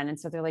going on. And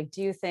so they're like,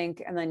 do you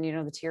think, and then,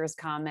 the tears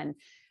come and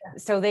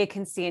so they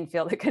can see and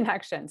feel the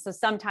connection. So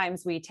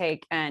sometimes we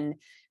take and,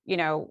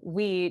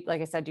 we,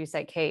 like I said, do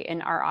Psych K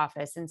in our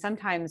office, and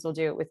sometimes we'll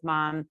do it with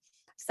mom.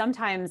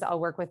 Sometimes I'll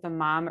work with the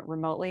mom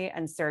remotely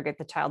and surrogate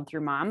the child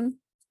through mom.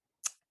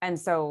 And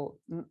so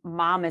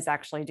mom is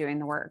actually doing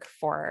the work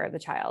for the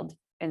child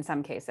in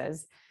some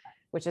cases,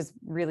 which is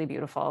really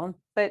beautiful.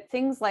 But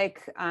things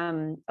like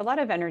a lot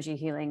of energy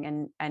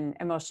healing and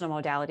emotional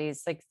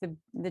modalities, like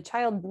the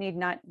child need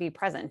not be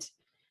present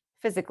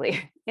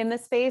physically in the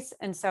space.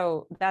 And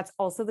so that's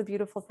also the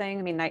beautiful thing.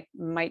 I mean, that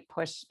might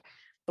push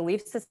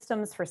belief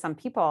systems for some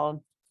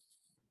people,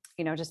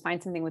 just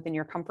find something within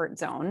your comfort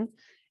zone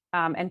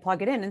and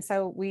plug it in. And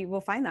so we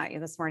will find that.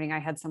 This morning I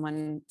had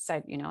someone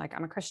said, like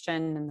I'm a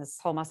Christian and this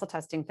whole muscle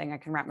testing thing, I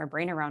can wrap my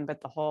brain around,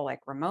 but the whole like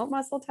remote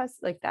muscle test,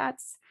 like that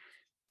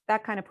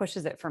kind of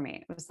pushes it for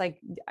me. It was like,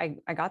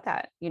 I got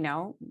that,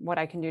 what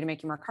I can do to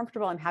make you more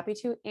comfortable, I'm happy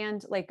to,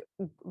 and like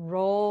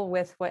roll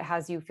with what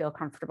has you feel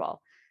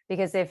comfortable.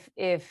 Because if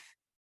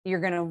you're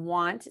going to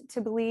want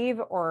to believe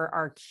or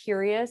are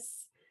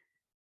curious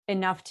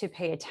enough to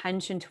pay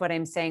attention to what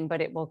I'm saying, but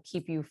it will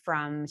keep you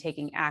from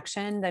taking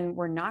action, then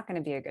we're not going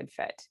to be a good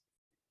fit.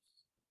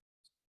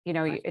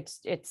 Right.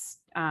 It's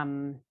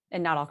and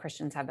not all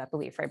Christians have that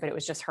belief, right? But it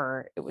was just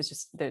her. It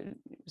was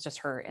just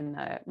her in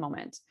the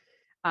moment.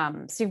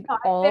 So you've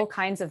all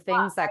kinds of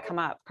things that come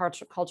up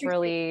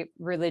culturally,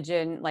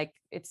 religion, like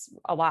it's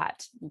a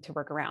lot to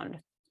work around.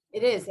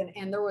 It is.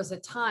 And there was a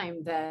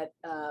time that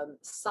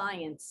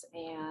science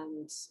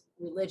and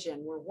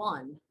religion were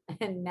one,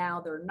 and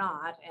now they're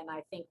not. And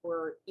I think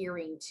we're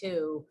earing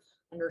to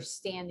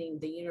understanding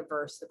the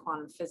universe, the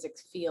quantum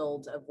physics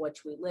field of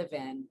which we live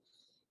in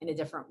a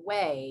different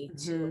way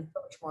to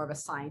approach more of a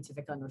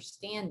scientific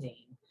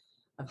understanding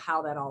of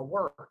how that all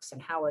works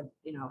and how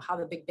how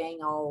the Big Bang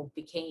all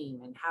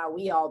became and how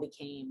we all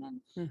became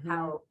and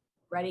how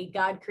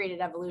God created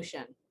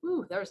evolution.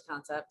 Ooh, there's a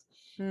concept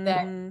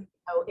that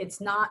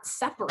it's not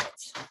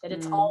separate, that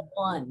it's all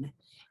one.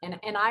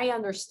 And I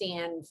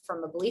understand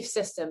from a belief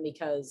system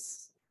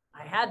because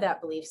I had that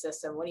belief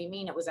system. What do you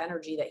mean? It was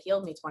energy that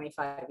healed me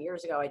 25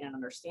 years ago. I didn't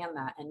understand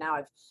that. And now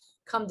I've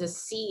come to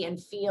see and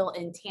feel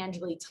and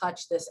tangibly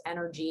touch this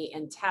energy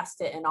and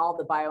test it in all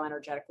the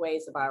bioenergetic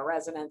ways, the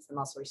bioresonance, the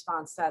muscle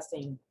response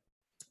testing,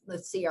 the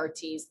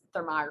CRTs,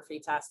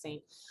 thermography testing,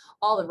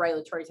 all the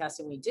regulatory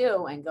testing we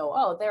do, and go,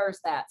 oh, there's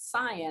that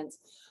science.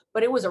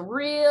 But it was a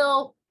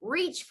real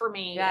reach for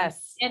me in the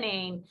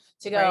beginning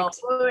to go,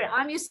 right.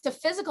 I'm used to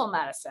physical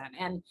medicine.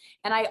 And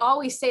I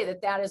always say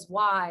that is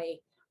why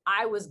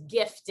I was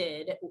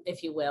gifted,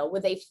 if you will,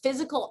 with a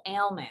physical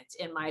ailment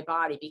in my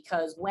body,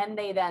 because when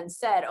they then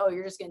said, oh,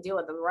 you're just going to deal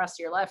with it the rest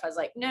of your life, I was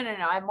like, no,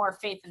 I have more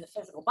faith in the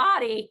physical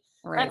body.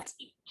 Right. Let's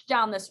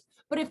down this.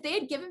 But if they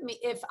had given me,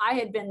 if I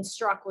had been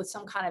struck with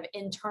some kind of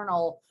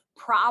internal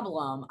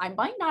problem, I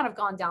might not have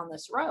gone down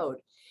this road.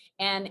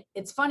 And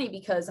it's funny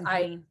because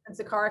since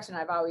the car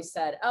accident, I've always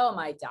said, oh,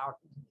 my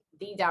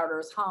the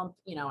daughter's hump,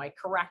 I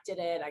corrected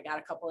it. I got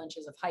a couple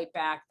inches of height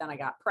back. Then I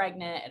got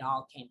pregnant. It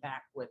all came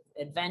back with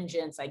a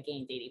vengeance. I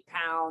gained 80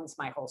 pounds.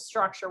 My whole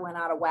structure went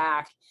out of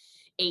whack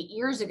 8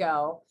 years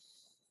ago.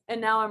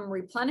 And now I'm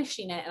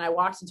replenishing it. And I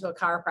walked into a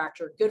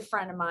chiropractor, a good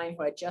friend of mine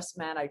who I just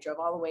met. I drove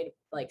all the way to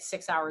like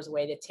 6 hours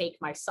away to take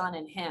my son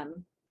and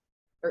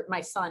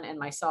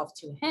myself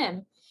to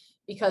him,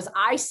 because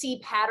I see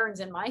patterns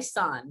in my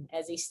son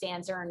as he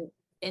stands there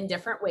in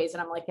different ways.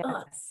 And I'm like,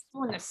 ugh, Yes.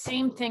 doing the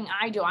same thing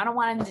I do. I don't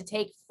want him to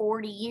take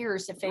 40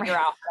 years to figure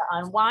out how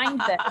to unwind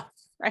this.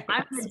 Right.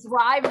 I'm going to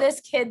drive this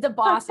kid to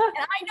Boston.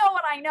 And I know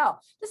what I know.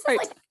 This is Right.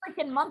 like a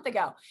freaking month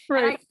ago.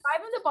 Right. And I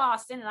drive him to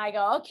Boston and I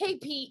go, okay,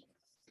 Pete,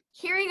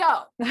 here you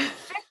go.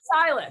 Fix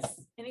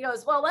Silas. And he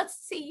goes, well, let's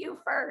see you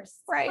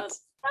first. Right. I goes,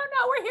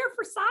 no, we're here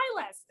for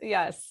Silas.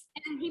 Yes.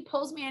 And he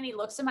pulls me and he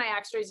looks at my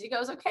x-rays. He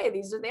goes, okay,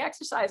 these are the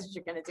exercises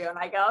you're going to do. And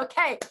I go,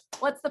 okay,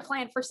 what's the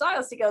plan for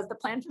Silas? He goes, the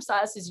plan for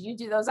Silas is you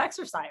do those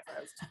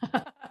exercises.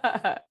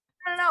 I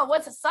don't know.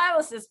 What's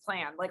Silas's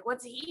plan? Like,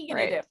 what's he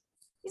going to do?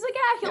 He's like,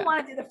 he'll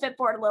want to do the fit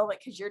board a little bit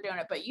because you're doing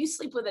it, but you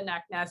sleep with a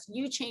neck nest,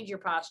 you change your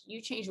posture,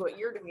 you change what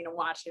you're doing and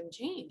watch him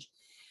change.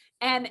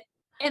 And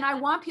I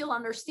want people to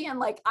understand,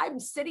 like, I'm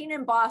sitting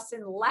in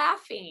Boston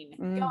laughing,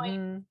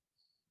 going,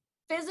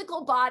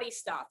 physical body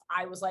stuff.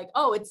 I was like,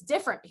 oh, it's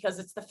different because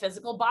it's the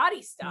physical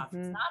body stuff.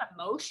 It's not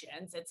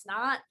emotions. It's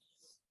not,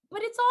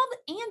 but it's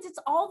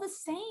all the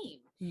same.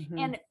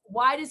 And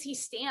why does he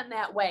stand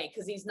that way?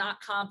 Because he's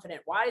not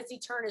confident. Why does he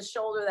turn his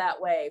shoulder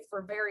that way?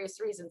 For various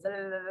reasons.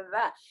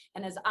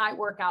 And as I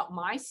work out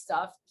my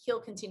stuff, he'll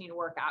continue to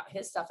work out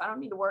his stuff. I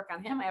don't need to work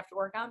on him. I have to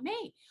work on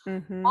me.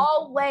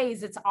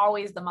 Always, it's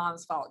always the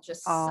mom's fault.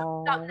 Just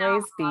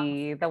always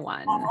be the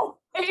one.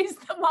 Always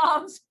the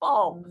mom's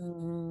fault.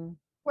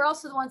 We're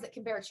also the ones that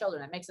can bear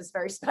children. That makes us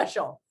very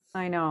special.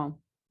 I know.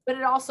 But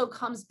it also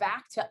comes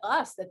back to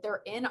us that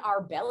they're in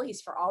our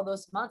bellies for all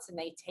those months and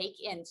they take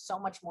in so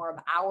much more of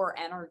our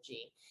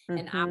energy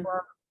and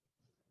our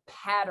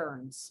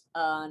patterns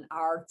and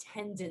our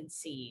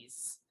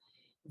tendencies,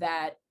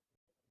 that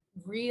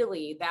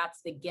really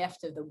that's the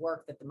gift of the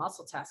work that the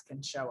muscle test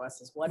can show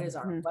us, is what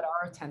are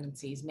our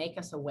tendencies, make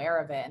us aware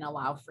of it and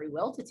allow free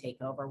will to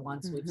take over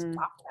once we've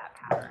stopped that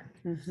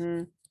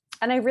pattern.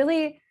 And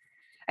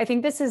I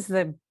think this is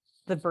the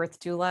birth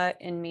doula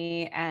in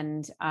me.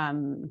 And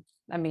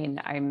I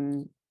mean,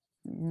 I'm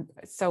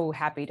so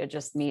happy to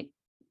just meet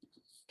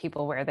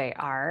people where they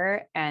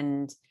are.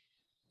 And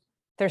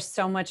there's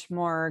so much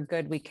more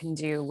good we can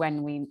do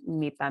when we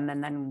meet them,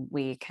 and then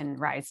we can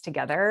rise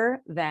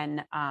together.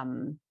 Then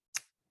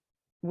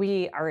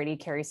we already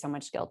carry so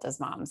much guilt as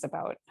moms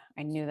about,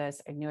 I knew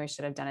this, I knew I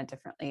should have done it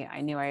differently.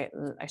 I knew I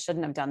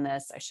shouldn't have done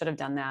this. I should have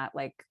done that.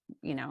 Like,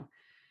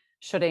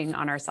 shoulding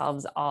on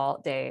ourselves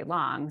all day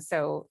long.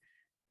 So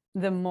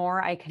the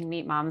more I can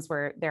meet moms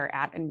where they're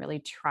at and really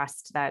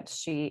trust that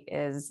she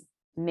is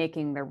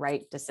making the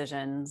right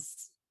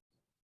decisions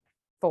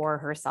for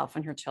herself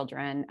and her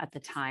children at the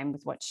time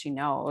with what she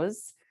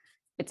knows,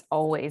 it's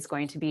always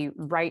going to be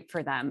right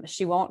for them.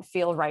 She won't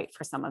feel right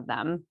for some of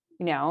them,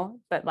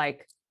 but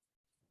like,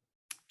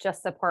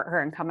 just support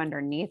her and come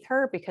underneath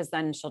her, because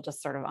then she'll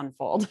just sort of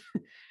unfold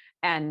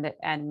and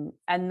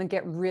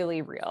get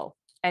really real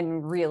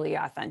and really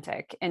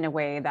authentic in a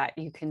way that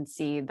you can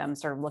see them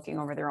sort of looking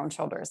over their own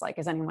shoulders. Like,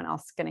 is anyone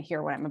else going to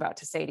hear what I'm about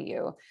to say to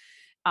you?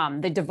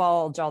 They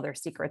divulge all their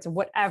secrets,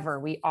 whatever.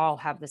 We all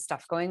have this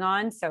stuff going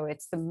on. So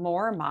it's the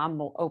more mom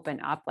will open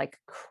up, like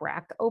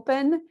crack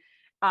open,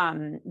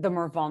 the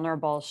more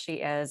vulnerable she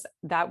is.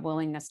 That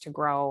willingness to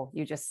grow,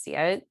 you just see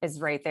it,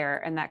 is right there.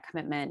 And that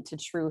commitment to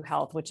true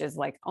health, which is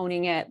like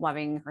owning it,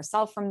 loving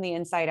herself from the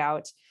inside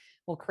out,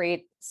 will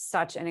create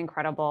such an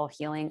incredible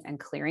healing and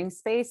clearing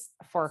space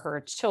for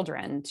her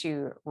children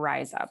to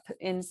rise up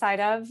inside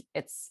of.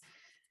 It's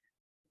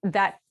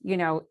that,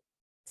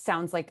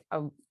 sounds like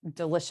a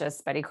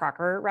delicious Betty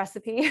Crocker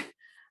recipe,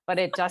 but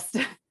it just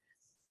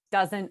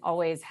doesn't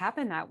always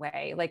happen that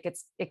way. Like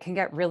it can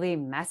get really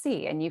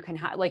messy, and you can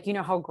have, like,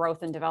 how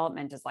growth and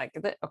development is like,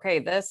 okay,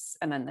 this,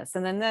 and then this,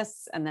 and then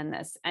this, and then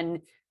this.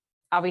 And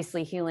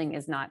obviously healing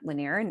is not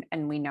linear,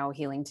 and we know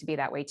healing to be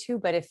that way too.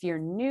 But if you're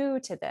new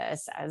to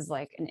this as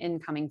like an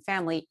incoming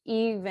family,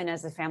 even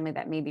as a family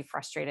that may be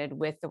frustrated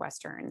with the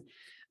Western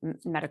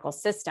medical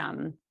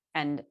system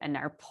and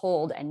are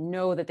pulled and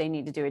know that they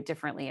need to do it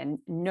differently, and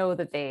know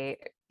that they,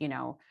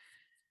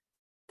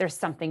 there's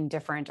something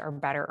different or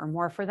better or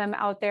more for them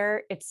out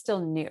there, it's still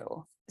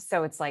new.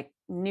 So it's like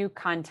new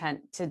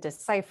content to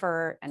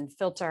decipher and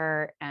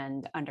filter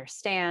and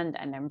understand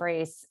and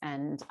embrace,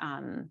 and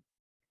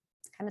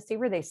kind of see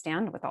where they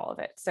stand with all of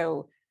it.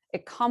 So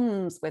it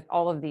comes with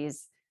all of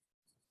these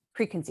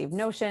preconceived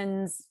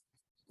notions.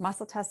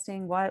 Muscle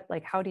testing, what?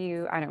 Like, how do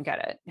you, I don't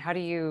get it. How do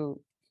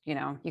you,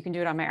 you can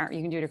do it on my arm,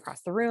 you can do it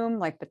across the room,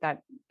 like, but that,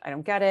 I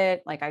don't get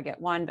it. Like, I get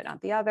one, but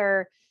not the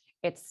other.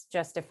 It's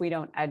just, if we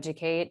don't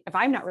educate, if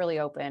I'm not really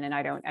open and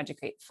I don't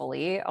educate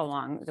fully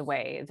along the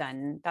way,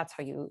 then that's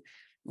how you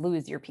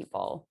lose your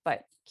people.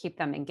 But keep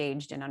them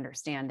engaged in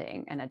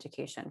understanding and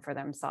education for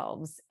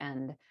themselves.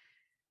 And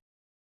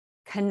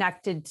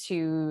connected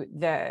to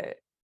the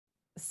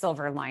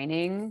silver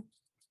lining,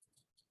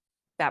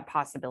 that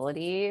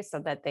possibility, so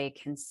that they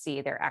can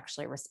see they're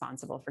actually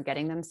responsible for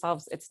getting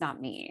themselves. It's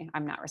not me.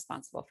 I'm not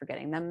responsible for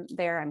getting them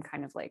there. I'm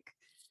kind of like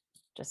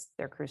just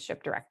their cruise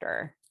ship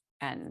director,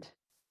 and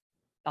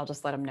I'll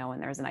just let them know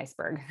when there's an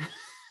iceberg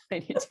they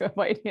need to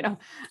avoid,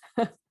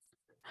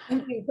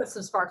 And you put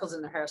some sparkles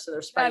in their hair, so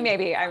they're spraying.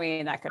 Maybe, I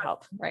mean, that could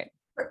help, right?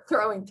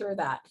 Throwing through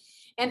that.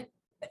 And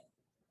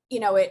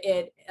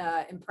it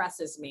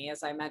impresses me,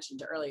 as I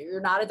mentioned earlier, you're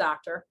not a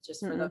doctor, just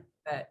for those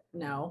that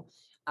know.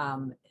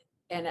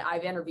 And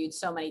I've interviewed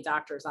so many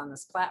doctors on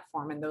this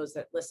platform, and those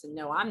that listen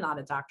know I'm not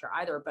a doctor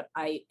either, but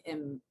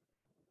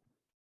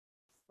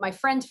my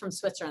friend from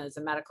Switzerland is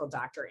a medical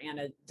doctor and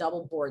a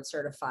double board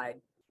certified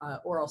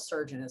oral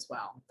surgeon as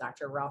well,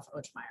 Dr. Ralph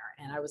Ochmeyer.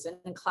 And I was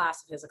in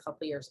class of his a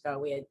couple of years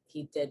ago.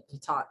 He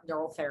taught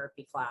neural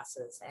therapy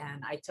classes,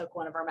 and I took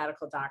one of our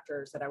medical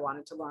doctors that I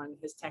wanted to learn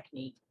his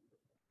technique.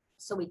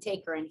 So we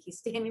take her, and he's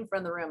standing in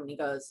front of the room, and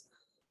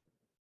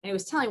he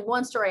was telling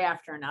one story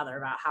after another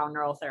about how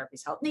neural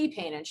therapies help knee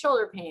pain and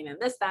shoulder pain and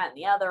this, that, and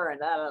the other, and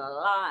da, da, da,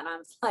 da. And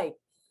I'm like,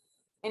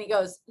 and he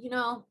goes,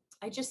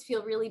 I just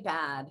feel really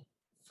bad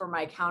for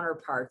my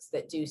counterparts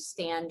that do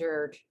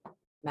standard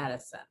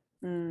medicine.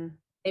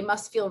 They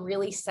must feel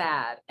really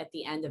sad at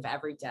the end of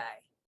every day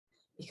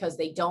because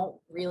they don't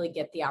really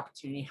get the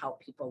opportunity to help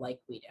people like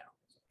we do.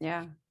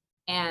 Yeah.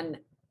 And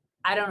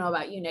I don't know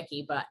about you,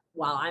 Nikki, but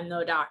while I'm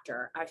no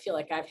doctor, I feel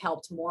like I've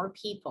helped more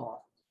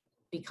people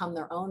become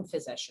their own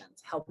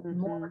physicians, help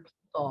more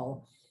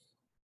people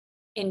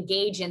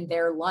engage in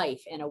their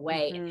life in a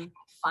way and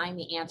find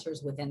the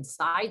answers within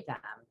inside them.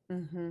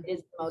 It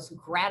is the most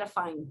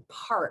gratifying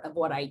part of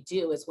what I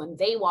do is when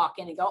they walk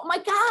in and go, oh my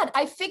God,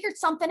 I figured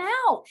something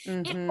out.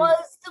 It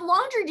was the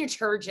laundry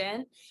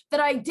detergent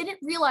that I didn't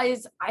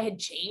realize I had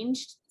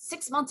changed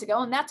 6 months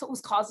ago. And that's what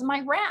was causing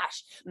my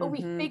rash. But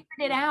we figured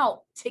it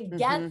out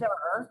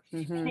together,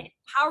 and it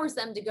empowers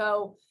them to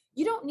go,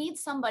 you don't need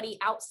somebody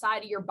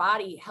outside of your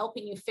body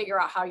helping you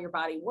figure out how your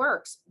body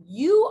works.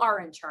 You are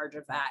in charge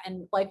of that.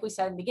 And like we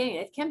said in the beginning,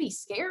 it can be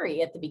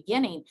scary at the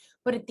beginning,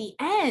 but at the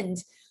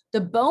end, the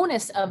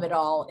bonus of it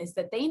all is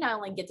that they not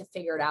only get to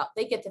figure it out,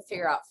 they get to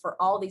figure out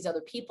for all these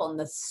other people, and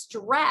the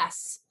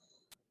stress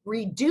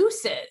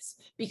reduces,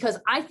 because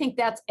I think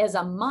that's, as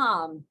a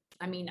mom,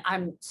 I mean,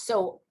 I'm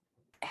so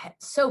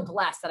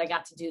blessed that I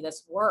got to do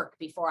this work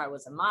before I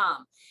was a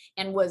mom,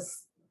 and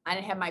I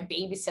didn't have my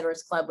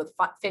babysitters club with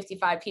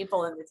 55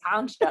 people in the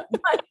township.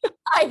 But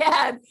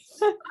I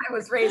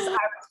was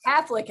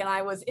Catholic, and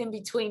I was in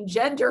between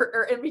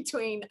generations.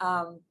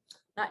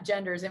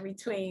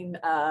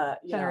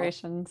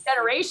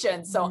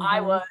 So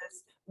I was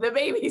the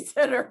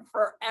babysitter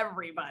for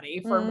everybody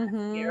for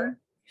many years.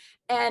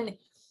 And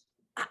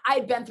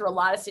I've been through a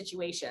lot of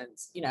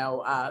situations,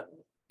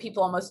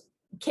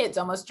 kids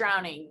almost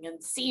drowning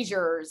and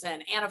seizures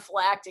and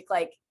anaphylactic,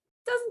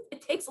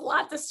 it takes a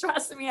lot to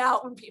stress me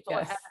out when people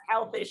have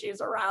health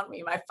issues around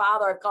me. My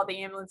father, I've called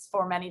the ambulance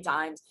for many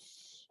times.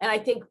 And I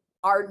think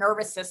our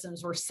nervous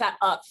systems were set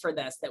up for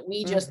this, that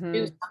we just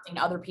knew something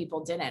other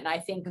people didn't. And I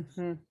think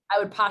I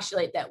would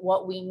postulate that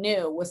what we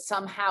knew was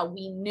somehow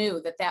we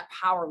knew that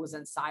power was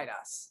inside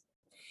us,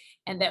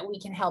 and that we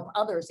can help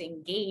others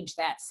engage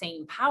that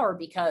same power,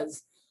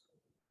 because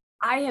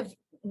I have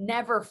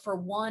never for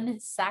 1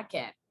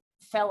 second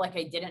felt like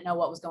I didn't know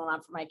what was going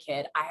on for my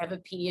kid. I have a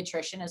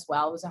pediatrician as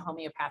well, who's a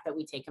homeopath that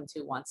we take him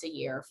to once a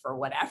year for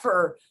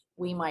whatever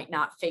we might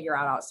not figure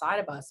out outside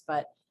of us.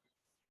 But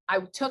I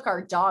took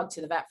our dog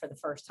to the vet for the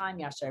first time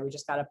yesterday. We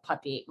just got a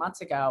puppy 8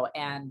 months ago.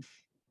 And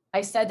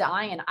I said to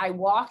Ian, I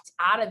walked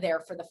out of there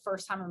for the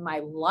first time in my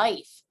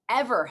life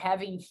ever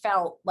having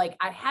felt like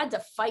I had to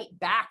fight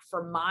back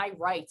for my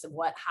rights of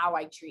how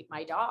I treat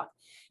my dog.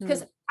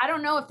 Because I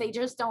don't know if they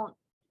just don't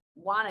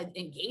want to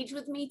engage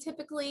with me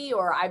typically,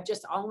 or I've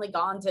just only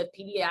gone to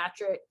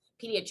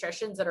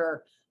pediatricians that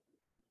are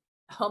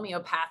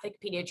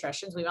homeopathic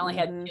pediatricians. We've only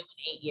had 2 in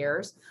 8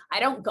 years. I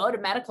don't go to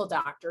medical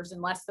doctors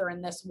unless they're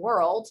in this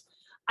world.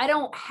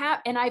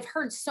 And I've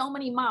heard so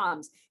many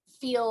moms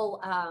feel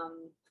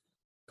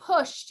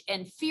pushed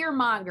and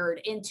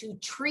fear-mongered into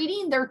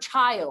treating their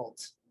child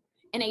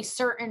in a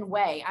certain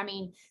way. I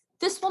mean,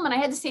 this woman, I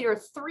had to say to her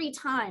 3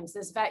 times,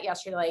 this vet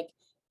yesterday,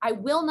 I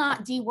will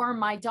not deworm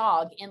my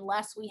dog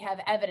unless we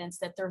have evidence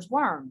that there's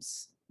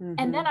worms.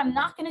 And then I'm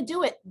not going to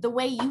do it the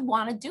way you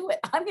want to do it.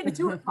 I'm going to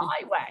do it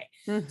my way.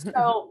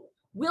 So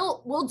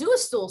we'll do a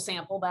stool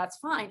sample. That's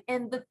fine.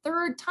 And the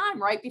 3rd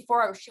time, right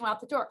before she went out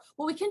the door,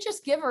 well, we can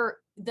just give her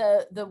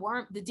the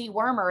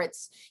dewormer.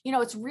 It's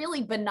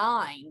really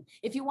benign.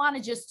 If you want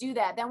to just do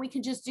that, then we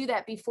can just do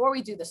that before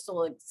we do the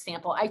stool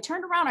sample. I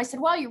turned around. I said,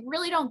 well, you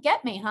really don't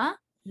get me, huh?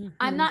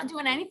 I'm not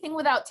doing anything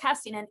without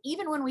testing. And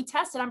even when we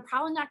test it, I'm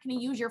probably not going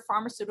to use your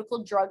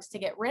pharmaceutical drugs to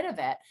get rid of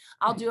it.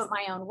 I'll do it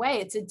my own way.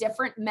 It's a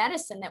different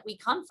medicine that we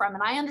come from.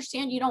 And I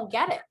understand you don't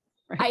get it.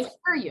 I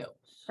hear you,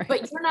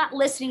 but you're not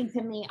listening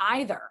to me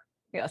either.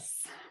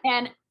 Yes.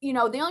 And, you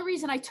know, the only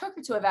reason I took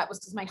her to a vet was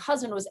because my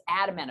husband was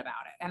adamant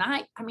about it. And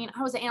I mean,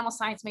 I was an animal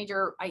science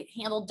major. I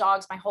handled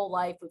dogs my whole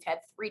life. We've had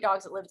 3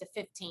 dogs that lived to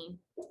 15.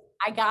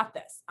 I got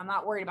this. I'm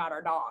not worried about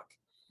our dog,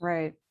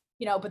 Right.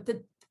 you know, but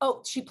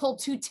she pulled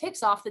 2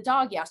 ticks off the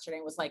dog yesterday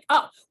and was like,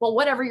 oh, well,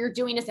 whatever you're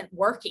doing isn't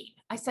working.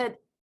 I said,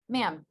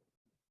 ma'am,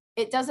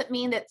 it doesn't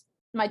mean that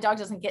my dog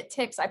doesn't get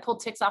ticks. I pull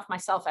ticks off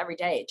myself every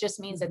day. It just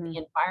means that the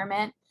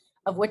environment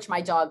of which my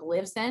dog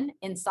lives in,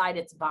 inside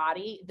its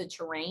body, the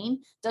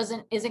terrain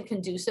isn't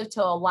conducive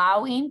to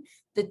allowing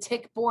the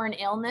tick-borne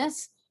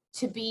illness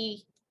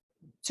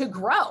to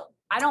grow.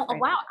 I don't Right.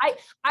 allow.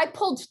 I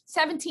pulled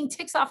 17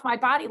 ticks off my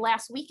body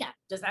last weekend.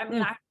 Does that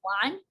mean I have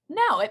Lyme?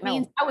 No, it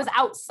means I was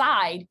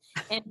outside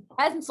in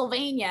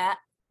Pennsylvania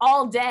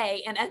all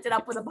day and ended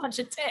up with a bunch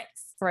of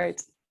ticks.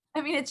 Right. I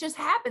mean, it just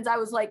happens. I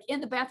was like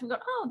in the bathroom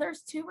going, oh,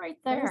 there's 2 right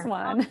there. There's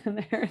one.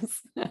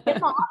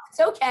 It's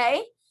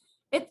okay.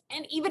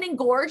 And even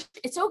engorged,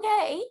 it's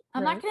okay.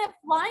 I'm Right. not going to have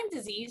Lyme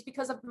disease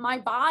because of my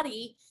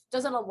body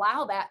doesn't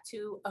allow that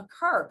to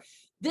occur.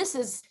 This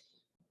is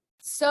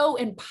so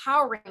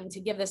empowering to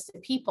give this to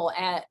people.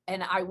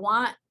 And I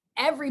want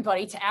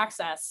everybody to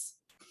access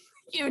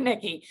you,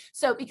 Nikki.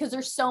 So, because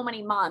there's so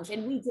many moms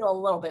and we deal a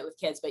little bit with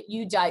kids, but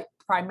you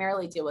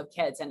primarily deal with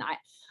kids. And I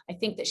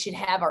think that she'd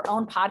have our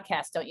own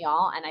podcast, don't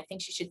y'all? And I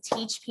think she should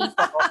teach people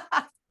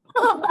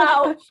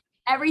about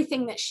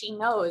everything that she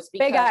knows.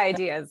 Big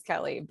ideas,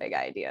 Kelly, big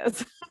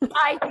ideas.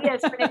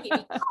 Ideas for Nikki,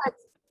 because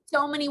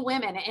so many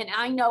women, and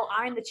I know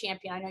I'm the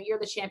champion. I know you're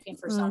the champion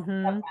for some of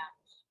them,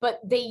 but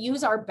they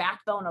use our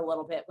backbone a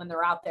little bit when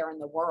they're out there in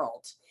the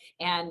world.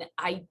 And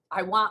I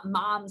want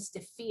moms to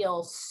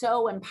feel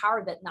so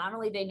empowered that not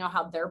only they know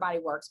how their body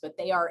works, but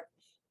they are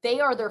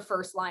their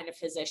first line of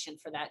physician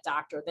for that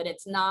doctor, that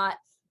it's not,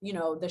 you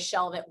know, the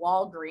shelf at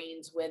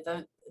Walgreens with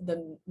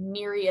the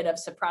myriad of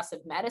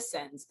suppressive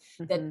medicines.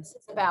 That it's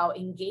about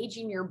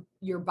engaging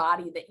your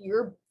body, that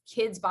your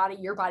kid's body,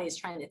 your body is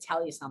trying to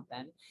tell you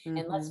something.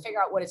 And let's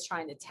figure out what it's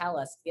trying to tell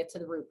us, get to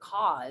the root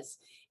cause.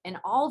 And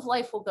all of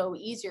life will go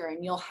easier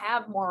and you'll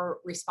have more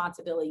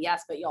responsibility.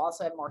 Yes, but you'll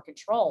also have more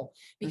control,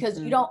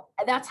 because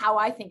that's how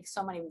I think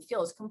so many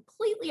feel, is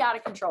completely out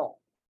of control.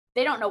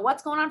 They don't know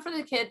what's going on for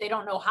the kid. They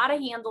don't know how to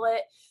handle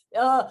it.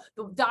 The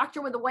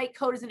doctor with the white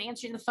coat isn't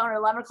answering the phone at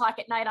 11 o'clock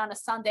at night on a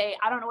Sunday.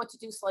 I don't know what to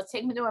do. So let's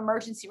take them to an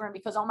emergency room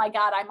because, oh my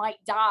God, I might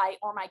die,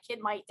 or my kid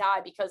might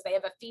die because they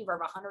have a fever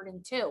of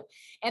 102.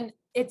 And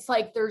it's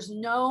like, there's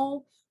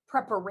no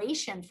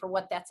preparation for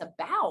what that's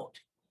about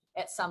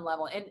at some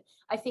level. And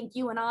I think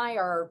you and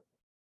I've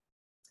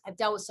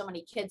dealt with so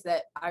many kids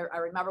that I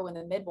remember when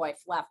the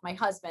midwife left. My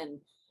husband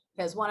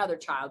has one other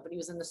child, but he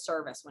was in the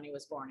service when he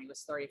was born. He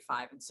was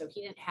 35. And so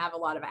he didn't have a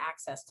lot of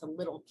access to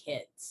little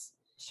kids.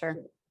 Sure.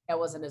 That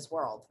wasn't his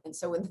world. And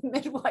so when the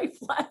midwife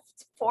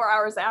left 4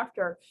 hours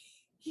after,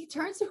 he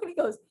turns to me and he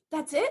goes,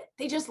 that's it?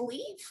 They just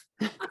leave?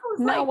 I was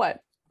now like, what?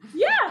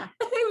 Yeah.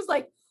 And he was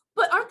like,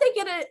 but aren't they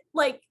going to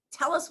like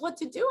tell us what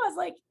to do? I was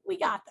like, we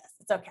got this.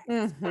 It's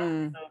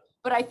okay.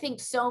 But I think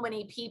so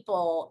many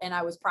people, and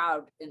I was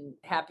proud and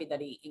happy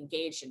that he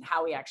engaged in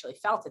how he actually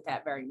felt at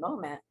that very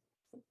moment.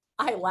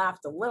 I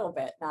laughed a little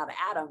bit, not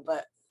at him,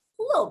 but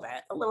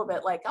a little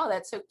bit like, oh,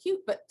 that's so cute.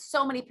 But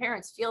so many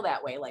parents feel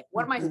that way. Like,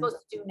 what am I supposed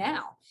to do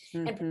now?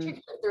 And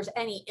particularly if there's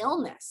any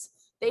illness,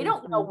 they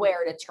don't know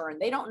where to turn.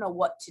 They don't know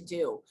what to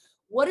do.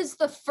 What is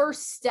the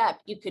first step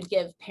you could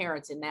give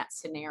parents in that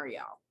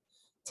scenario?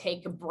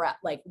 Take a breath.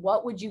 Like,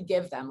 what would you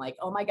give them? Like,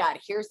 oh my God,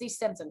 here's these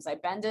symptoms.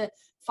 I've been to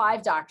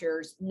 5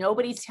 doctors.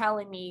 Nobody's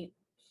telling me,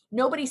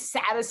 nobody's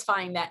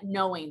satisfying that,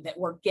 knowing that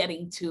we're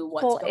getting to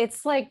what's well, going.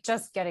 It's like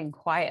just getting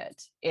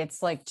quiet.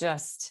 It's like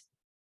just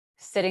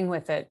sitting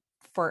with it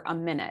for a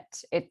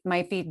minute. It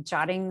might be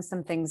jotting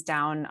some things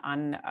down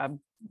on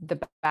the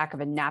back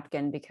of a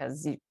napkin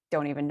because you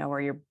don't even know where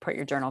you put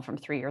your journal from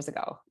 3 years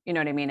ago. You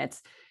know what I mean?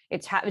 It's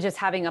just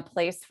having a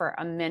place for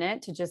a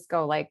minute to just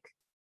go like,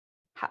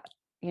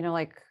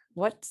 like,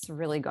 what's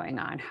really going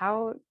on?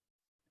 How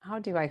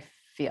do I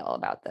feel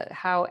about that?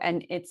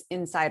 And it's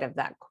inside of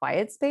that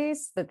quiet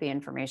space that the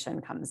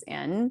information comes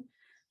in.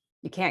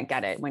 You can't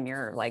get it when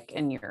you're like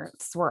in your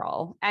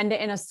swirl. And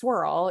in a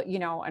swirl,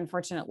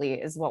 unfortunately,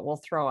 is what will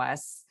throw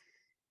us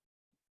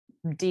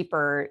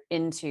deeper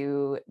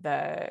into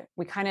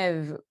we kind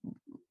of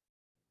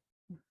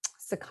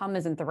succumb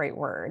isn't the right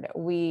word.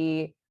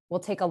 We will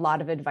take a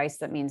lot of advice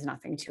that means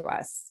nothing to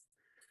us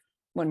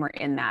when we're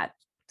in that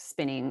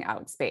spinning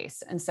out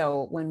space. And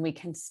so when we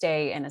can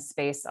stay in a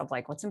space of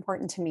like, what's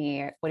important to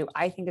me? What do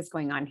I think is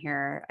going on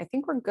here? I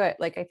think we're good.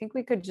 Like, I think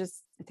we could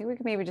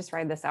maybe just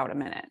ride this out a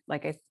minute.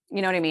 Like,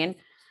 you know what I mean?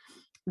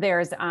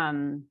 There's,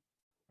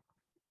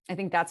 I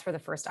think that's where the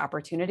first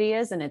opportunity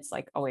is. And it's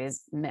like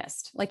always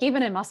missed. Like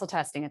even in muscle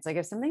testing, it's like,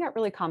 if something got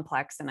really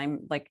complex and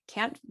I'm like,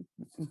 can't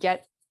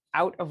get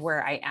out of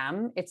where I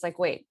am, it's like,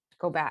 wait,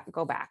 go back,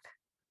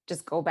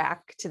 just go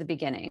back to the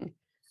beginning.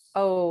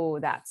 Oh,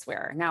 that's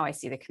where, now I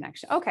see the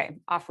connection. Okay,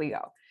 off we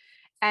go.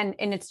 And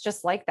it's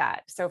just like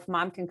that. So if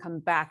mom can come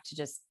back to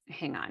just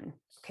hang on.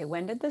 Okay,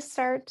 when did this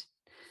start?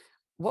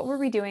 What were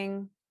we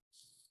doing?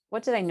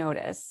 what did I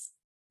notice?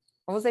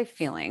 What was I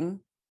feeling?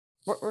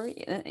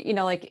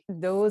 Like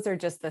those are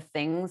just the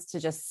things to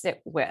just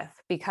sit with,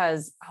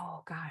 because,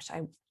 oh gosh,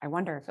 I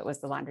wonder if it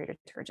was the laundry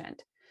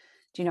detergent.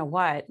 Do you know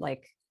what?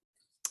 Like,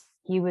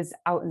 he was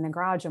out in the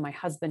garage and my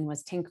husband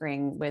was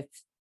tinkering with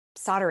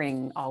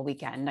soldering all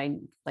weekend. I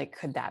like,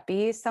 could that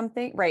be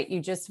something? Right. You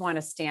just want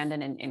to stand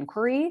in an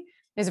inquiry,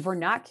 because if we're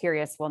not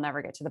curious, we'll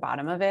never get to the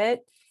bottom of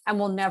it. And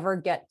we'll never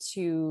get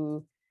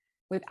to,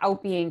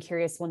 without being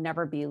curious, we'll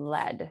never be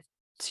led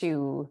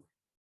to,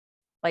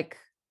 like,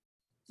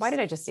 why did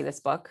I just see this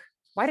book?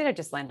 Why did I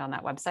just land on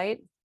that website?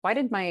 Why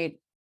did my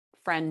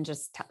friend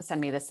just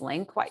send me this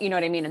link? Why, you know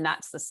what I mean? And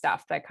that's the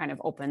stuff that kind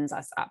of opens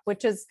us up,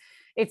 which is,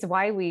 it's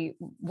why we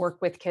work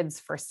with kids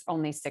for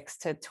only 6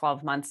 to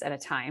 12 months at a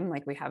time.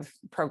 Like, we have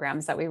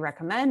programs that we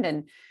recommend,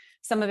 and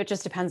some of it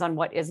just depends on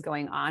what is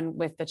going on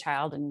with the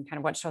child and kind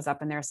of what shows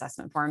up in their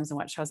assessment forms and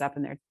what shows up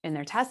in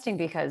their testing,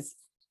 because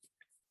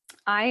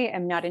I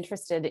am not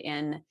interested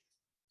in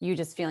you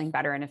just feeling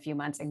better in a few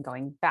months and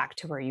going back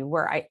to where you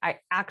were. I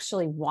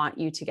actually want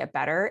you to get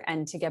better.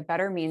 And to get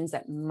better means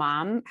that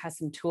mom has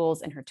some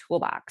tools in her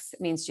toolbox.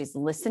 It means she's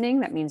listening.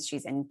 That means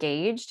she's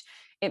engaged.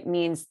 It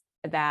means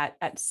that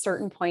at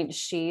certain point,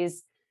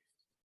 she's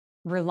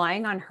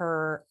relying on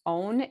her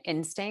own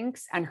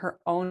instincts and her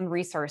own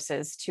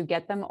resources to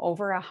get them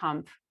over a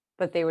hump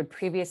that they would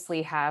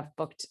previously have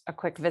booked a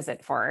quick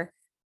visit for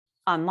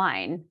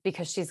online,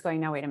 because she's going,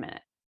 no, wait a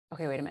minute.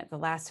 Okay, wait a minute. The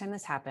last time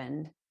this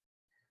happened,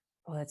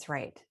 oh, that's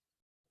right,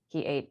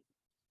 he ate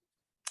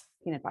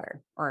peanut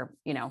butter, or,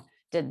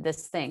 did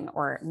this thing,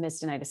 or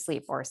missed a night of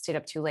sleep, or stayed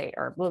up too late,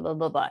 or blah, blah,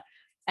 blah, blah.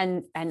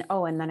 And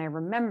oh, and then I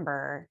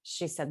remember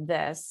she said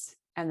this,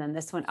 and then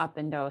this went up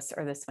in dose,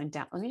 or this went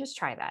down. Let me just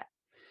try that.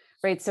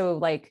 Right. So,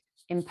 like,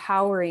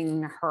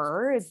 empowering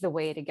her is the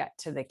way to get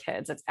to the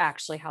kids. It's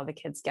actually how the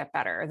kids get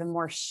better. The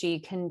more she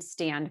can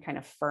stand kind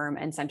of firm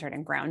and centered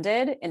and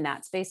grounded in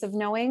that space of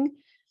knowing,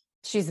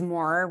 she's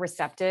more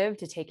receptive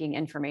to taking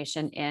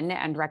information in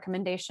and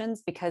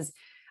recommendations, because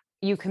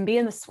you can be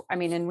in this, I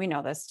mean, and we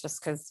know this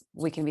just because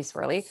we can be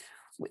swirly.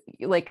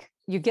 Like,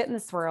 you get in the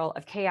swirl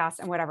of chaos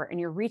and whatever, and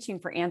you're reaching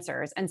for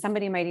answers, and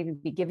somebody might even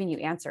be giving you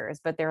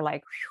answers, but they're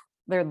like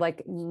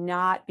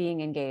not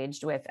being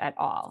engaged with at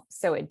all.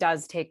 So it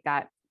does take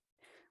that,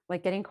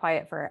 like, getting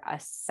quiet for a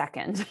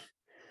second,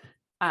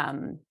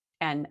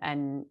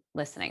 and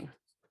listening.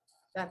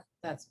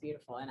 That's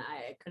beautiful. And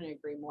I couldn't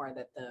agree more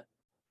that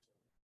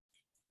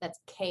that's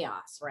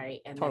chaos, right?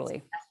 And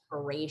Totally. that's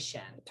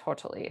desperation.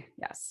 Totally.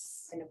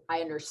 Yes. And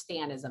I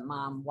understand as a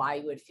mom why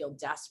you would feel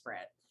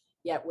desperate.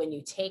 Yet when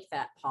you take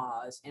that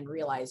pause and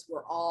realize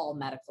we're all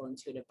medical,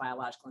 intuitive,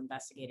 biological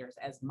investigators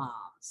as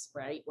moms,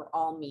 right? We're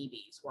all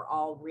MEBs. We're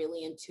all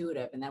really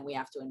intuitive, and then we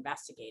have to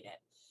investigate it.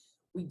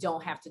 We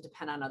don't have to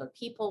depend on other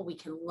people. We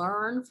can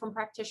learn from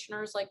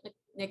practitioners like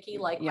Nikki,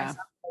 like myself,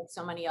 like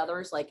so many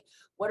others. Like,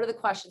 what are the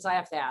questions I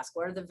have to ask?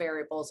 What are the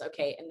variables?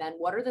 Okay. And then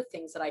what are the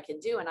things that I can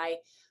do? And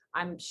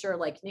I'm sure,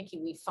 like Nikki,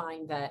 we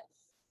find that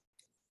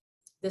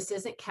this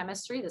isn't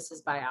chemistry, this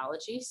is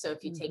biology. So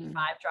if you take 5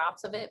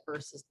 drops of it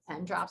versus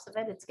 10 drops of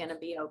it, it's going to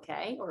be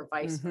okay, or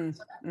vice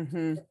versa.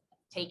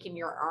 Taking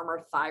your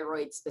Armour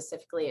thyroid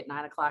specifically at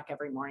 9 o'clock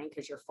every morning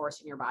because you're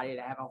forcing your body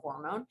to have a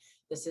hormone.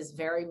 This is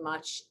very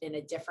much in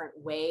a different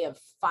way of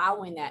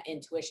following that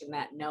intuition,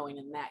 that knowing,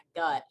 and that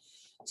gut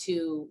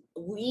to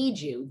lead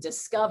you,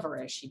 discover,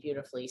 as she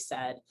beautifully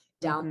said,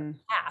 down the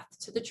path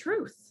to the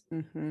truth.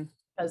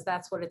 Because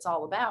that's what it's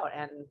all about.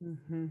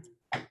 And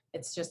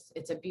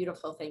it's a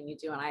beautiful thing you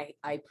do. And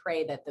I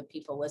pray that the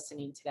people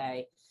listening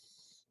today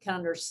can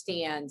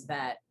understand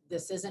that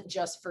this isn't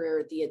just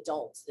for the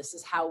adults. This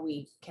is how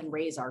we can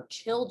raise our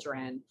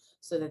children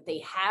so that they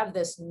have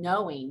this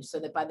knowing, so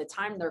that by the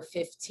time they're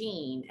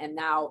 15 and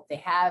now they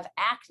have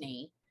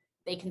acne,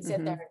 they can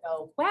sit there and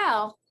go,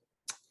 well,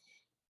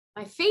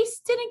 my face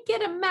didn't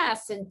get a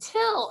mess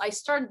until I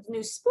started the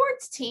new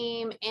sports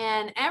team.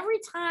 And every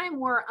time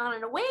we're on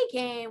an away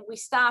game, we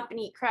stop and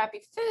eat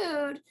crappy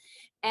food.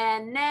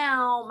 And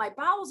now my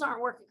bowels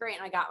aren't working great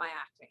and I got my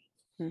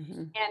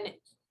acne. And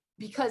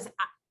because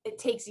it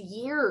takes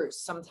years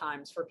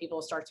sometimes for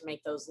people to start to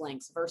make those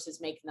links versus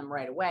making them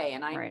right away.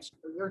 And I know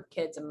your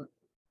kids,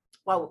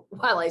 well,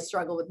 while I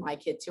struggle with my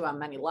kid too on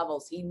many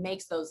levels, he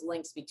makes those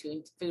links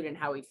between food and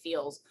how he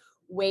feels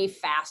way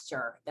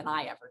faster than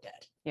I ever did.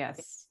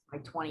 Yes. My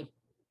 20,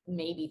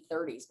 maybe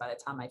 30s by the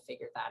time I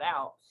figured that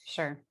out.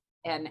 Sure.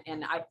 And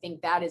I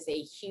think that is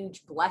a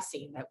huge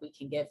blessing that we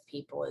can give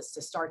people, is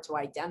to start to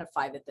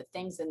identify that the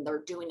things that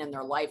they're doing in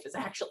their life is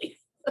actually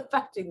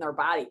affecting their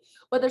body,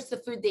 whether it's the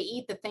food they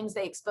eat, the things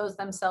they expose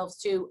themselves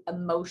to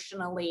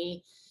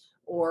emotionally,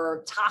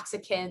 or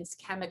toxicants,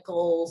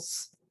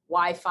 chemicals,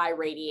 Wi-Fi,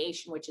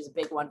 radiation, which is a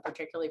big one,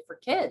 particularly for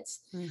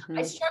kids.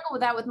 I struggle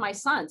with that with my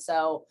son.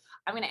 So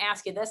I'm going to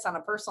ask you this on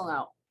a personal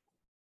note.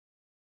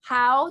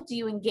 How do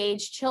you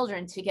engage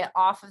children to get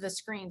off of the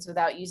screens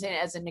without using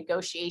it as a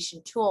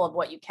negotiation tool of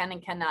what you can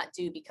and cannot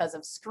do because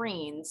of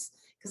screens?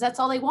 Because that's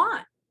all they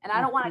want. And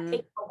I don't want to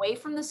take away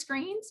from the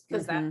screens,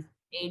 because that's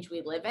the age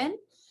we live in.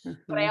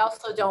 but I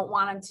also don't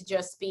want them to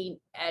just be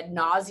ad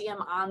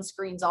nauseum on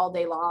screens all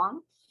day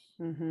long.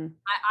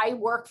 I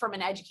work from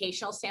an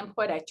educational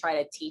standpoint. I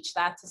try to teach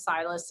that to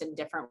Silas in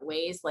different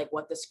ways, like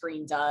what the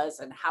screen does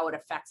and how it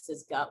affects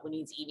his gut when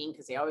he's eating,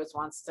 because he always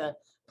wants to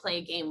play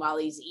a game while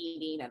he's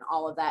eating and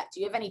all of that. Do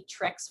you have any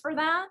tricks for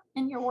that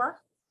in your work?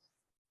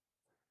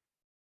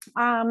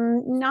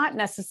 Not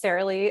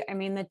necessarily. I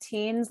mean, the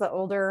teens, the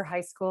older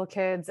high school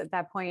kids, at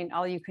that point,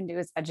 all you can do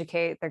is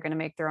educate. They're going to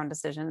make their own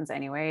decisions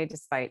anyway,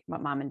 despite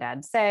what mom and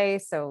dad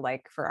say. So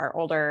like for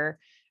our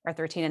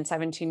 13 and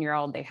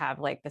 17-year-old, they have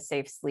like the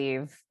safe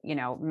sleeve,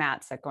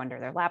 mats that go under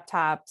their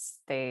laptops.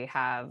 They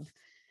have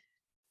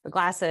the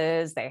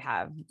glasses, they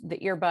have the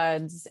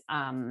earbuds.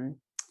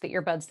 The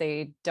earbuds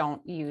they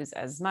don't use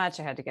as much.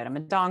 I had to get them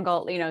a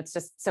dongle. It's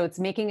just, so it's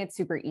making it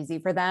super easy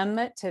for them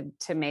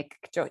to make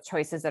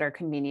choices that are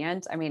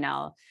convenient. I mean,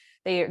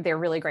 they're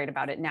really great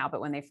about it now,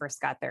 but when they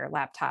first got their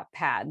laptop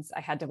pads,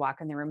 I had to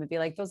walk in the room and be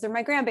like, those are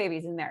my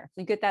grandbabies in there.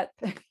 You get that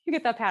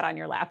pad on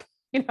your lap,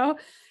 but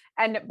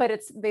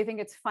they think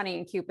it's funny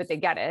and cute, but they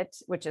get it,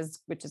 which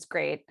is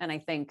great. And I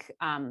think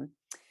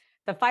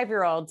the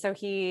 5-year-old, so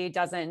he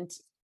doesn't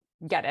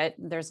get it.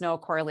 There's no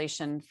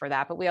correlation for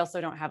that, but we also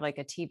don't have like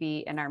a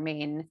TV in our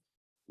main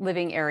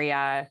living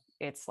area.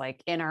 It's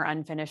like in our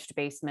unfinished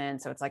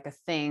basement. So it's like a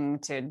thing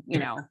to,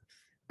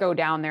 go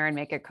down there and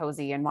make it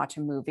cozy and watch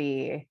a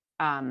movie.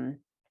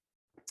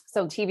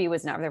 So TV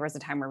was never, there was a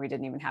time where we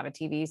didn't even have a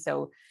TV.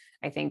 So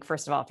I think,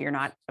 first of all, if you're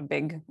not a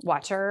big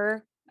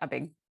watcher, a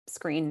big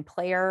screen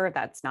player,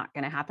 that's not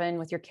going to happen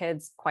with your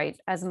kids quite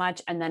as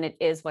much. And then it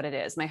is what it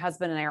is. My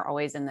husband and I are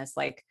always in this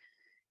like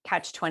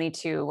catch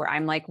 22 where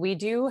I'm like, we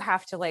do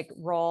have to like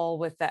roll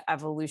with the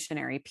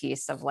evolutionary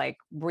piece of like,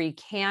 we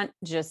can't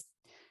just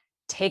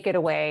take it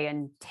away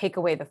and take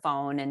away the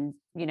phone. And,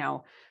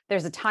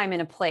 there's a time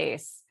and a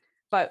place,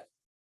 but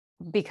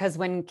because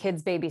when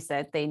kids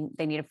babysit,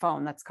 they need a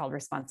phone. That's called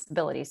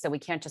responsibility. So we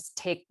can't just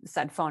take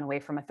said phone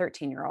away from a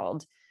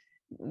 13-year-old.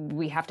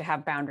 We have to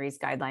have boundaries,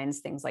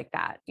 guidelines, things like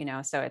that,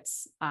 so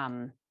it's,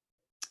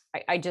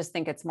 I just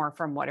think it's more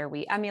from what are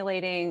we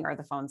emulating? Are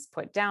the phones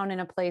put down in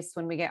a place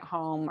when we get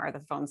home? Are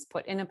the phones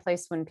put in a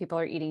place when people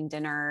are eating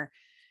dinner?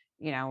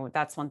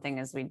 That's one thing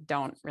is we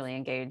don't really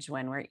engage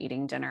when we're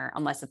eating dinner,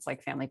 unless it's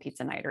like family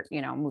pizza night or,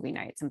 movie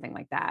night, something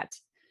like that.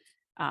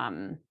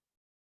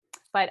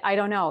 But I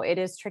don't know. It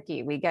is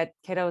tricky. We get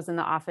kiddos in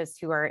the office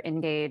who are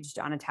engaged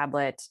on a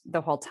tablet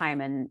the whole time.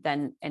 And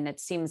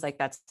it seems like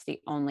that's the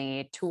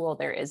only tool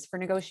there is for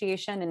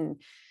negotiation. And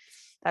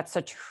that's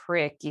a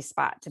tricky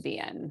spot to be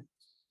in.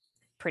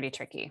 Pretty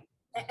tricky.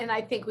 And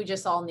I think we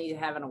just all need to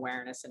have an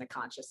awareness and a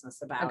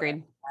consciousness about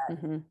Agreed. it.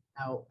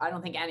 No, I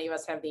don't think any of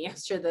us have the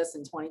answer to this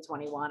in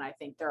 2021. I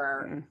think there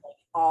are like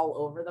all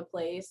over the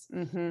place.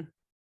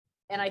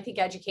 And I think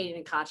educating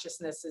and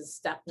consciousness is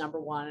step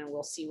number one, and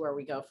we'll see where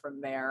we go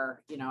from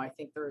there. I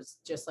think there's,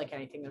 just like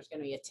anything, there's going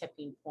to be a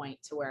tipping point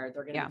to where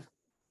they're going to be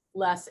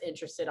less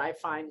interested. I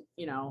find,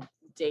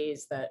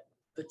 days that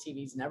the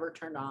TV's never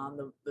turned on,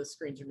 the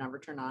screens are never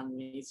turned on,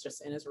 and he's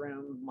just in his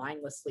room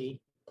mindlessly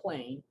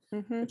playing,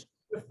 which is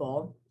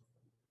beautiful.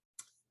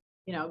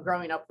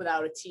 Growing up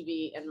without a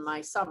TV in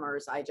my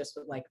summers, I just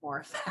would like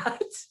more of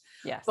that.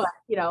 Yes. But,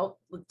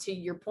 to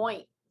your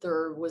point,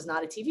 there was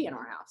not a TV in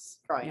our house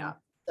growing up.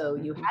 So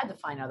you had to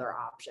find other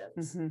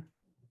options.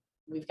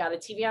 We've got a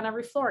TV on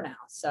every floor now.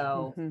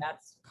 So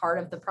that's part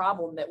of the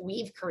problem that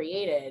we've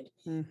created.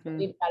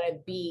 We've got to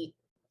be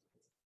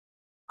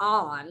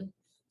on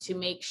to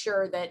make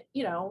sure that,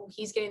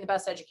 he's getting the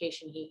best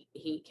education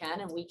he can,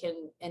 and we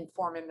can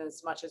inform him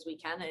as much as we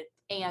can.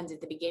 And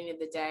at the beginning of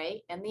the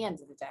day and the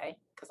end of the day,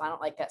 because I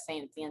don't like that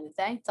saying at the end of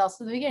the day, it's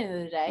also the beginning of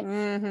the day.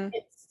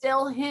 It's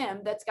still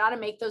him that's got to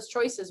make those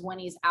choices when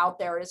he's out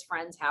there at his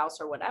friend's house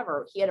or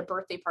whatever. He had a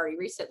birthday party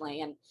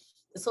recently, and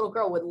this little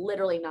girl would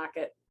literally not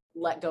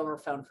let go of her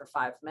phone for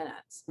 5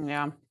 minutes.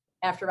 Yeah.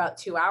 After about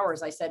 2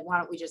 hours, I said, why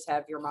don't we just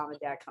have your mom and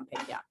dad come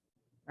pick you up?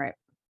 Right.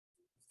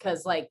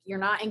 Because you're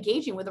not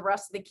engaging with the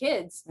rest of the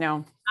kids.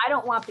 No. I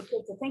don't want the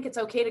kids to think it's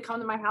okay to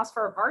come to my house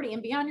for a party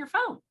and be on your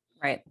phone.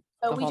 Right.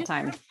 So the we whole just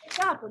time. picked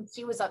up when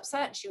she was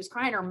upset. She was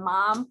crying. Her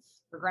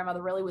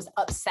grandmother really was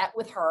upset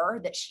with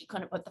her that she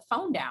couldn't put the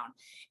phone down.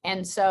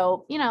 And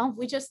so,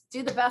 we just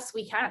do the best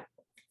we can. That's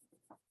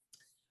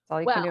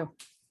all you can do.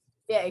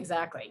 Yeah,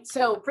 exactly.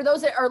 So for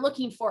those that are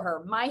looking for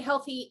her,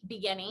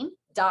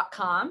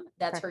 myhealthybeginning.com.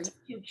 That's Correct. her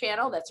YouTube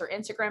channel. That's her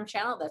Instagram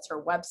channel. That's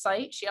her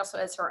website. She also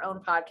has her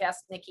own podcast,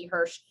 Nikki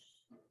Hirsch.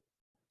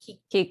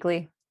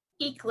 Kuechle.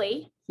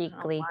 Kuechle.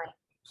 Kuechle.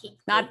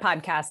 Not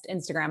podcast,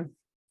 Instagram.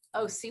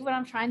 Oh, see what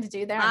I'm trying to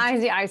do there?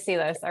 I see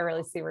this. I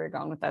really see where you're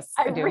going with this.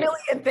 I really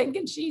am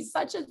thinking she's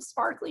such a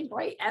sparkly,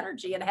 bright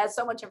energy and has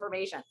so much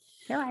information.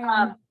 Here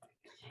I am.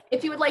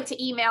 If you would like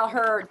to email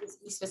her,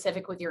 just be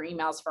specific with your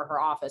emails for her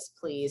office,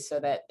 please, so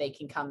that they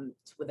can come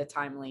with a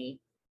timely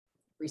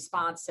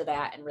response to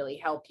that and really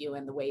help you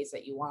in the ways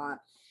that you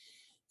want.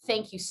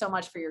 Thank you so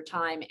much for your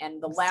time.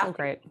 And the last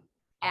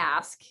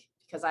ask,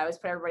 because I always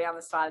put everybody on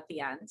the spot at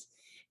the end,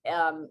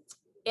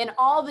 in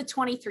all the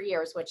 23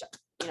 years, which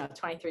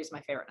 23 is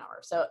my favorite number.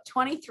 So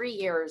 23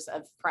 years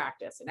of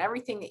practice and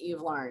everything that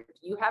you've learned,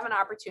 you have an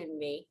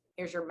opportunity.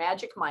 Here's your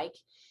magic mic.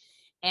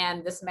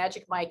 And this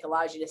magic mic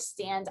allows you to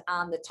stand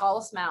on the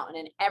tallest mountain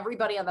and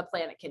everybody on the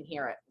planet can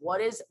hear it. What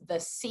is the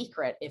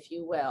secret, if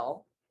you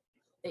will,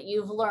 that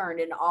you've learned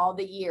in all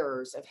the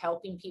years of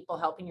helping people,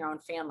 helping your own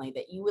family,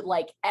 that you would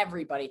like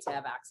everybody to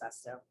have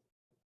access to?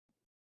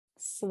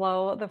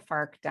 Slow the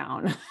fark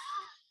down.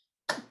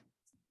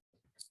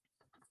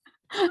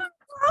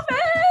 Love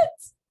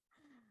it.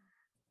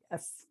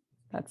 Yes,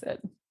 that's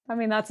it. I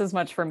mean, that's as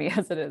much for me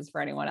as it is for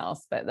anyone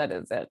else, but that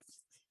is it.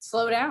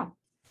 Slow down.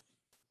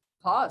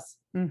 Pause.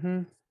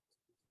 Mm-hmm.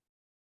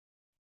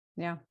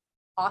 Yeah.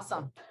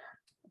 Awesome.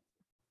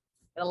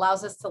 It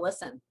allows us to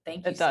listen.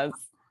 Thank you. It does.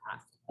 Much.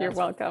 You're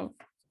welcome.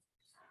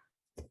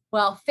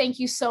 Well, thank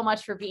you so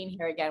much for being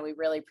here again. We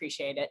really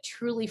appreciate it.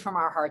 Truly from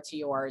our heart to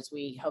yours.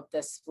 We hope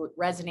this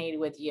resonated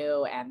with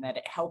you and that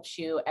it helps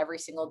you every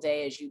single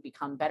day as you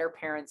become better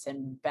parents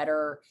and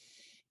better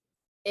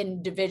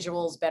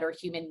individuals, better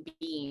human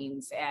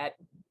beings at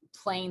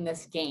playing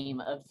this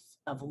game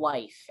of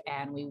life.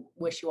 And we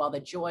wish you all the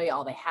joy,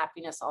 all the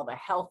happiness, all the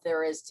health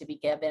there is to be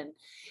given.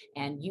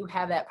 And you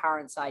have that power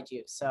inside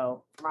you.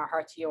 So from our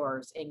heart to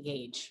yours,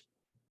 engage.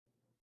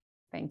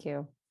 Thank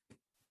you.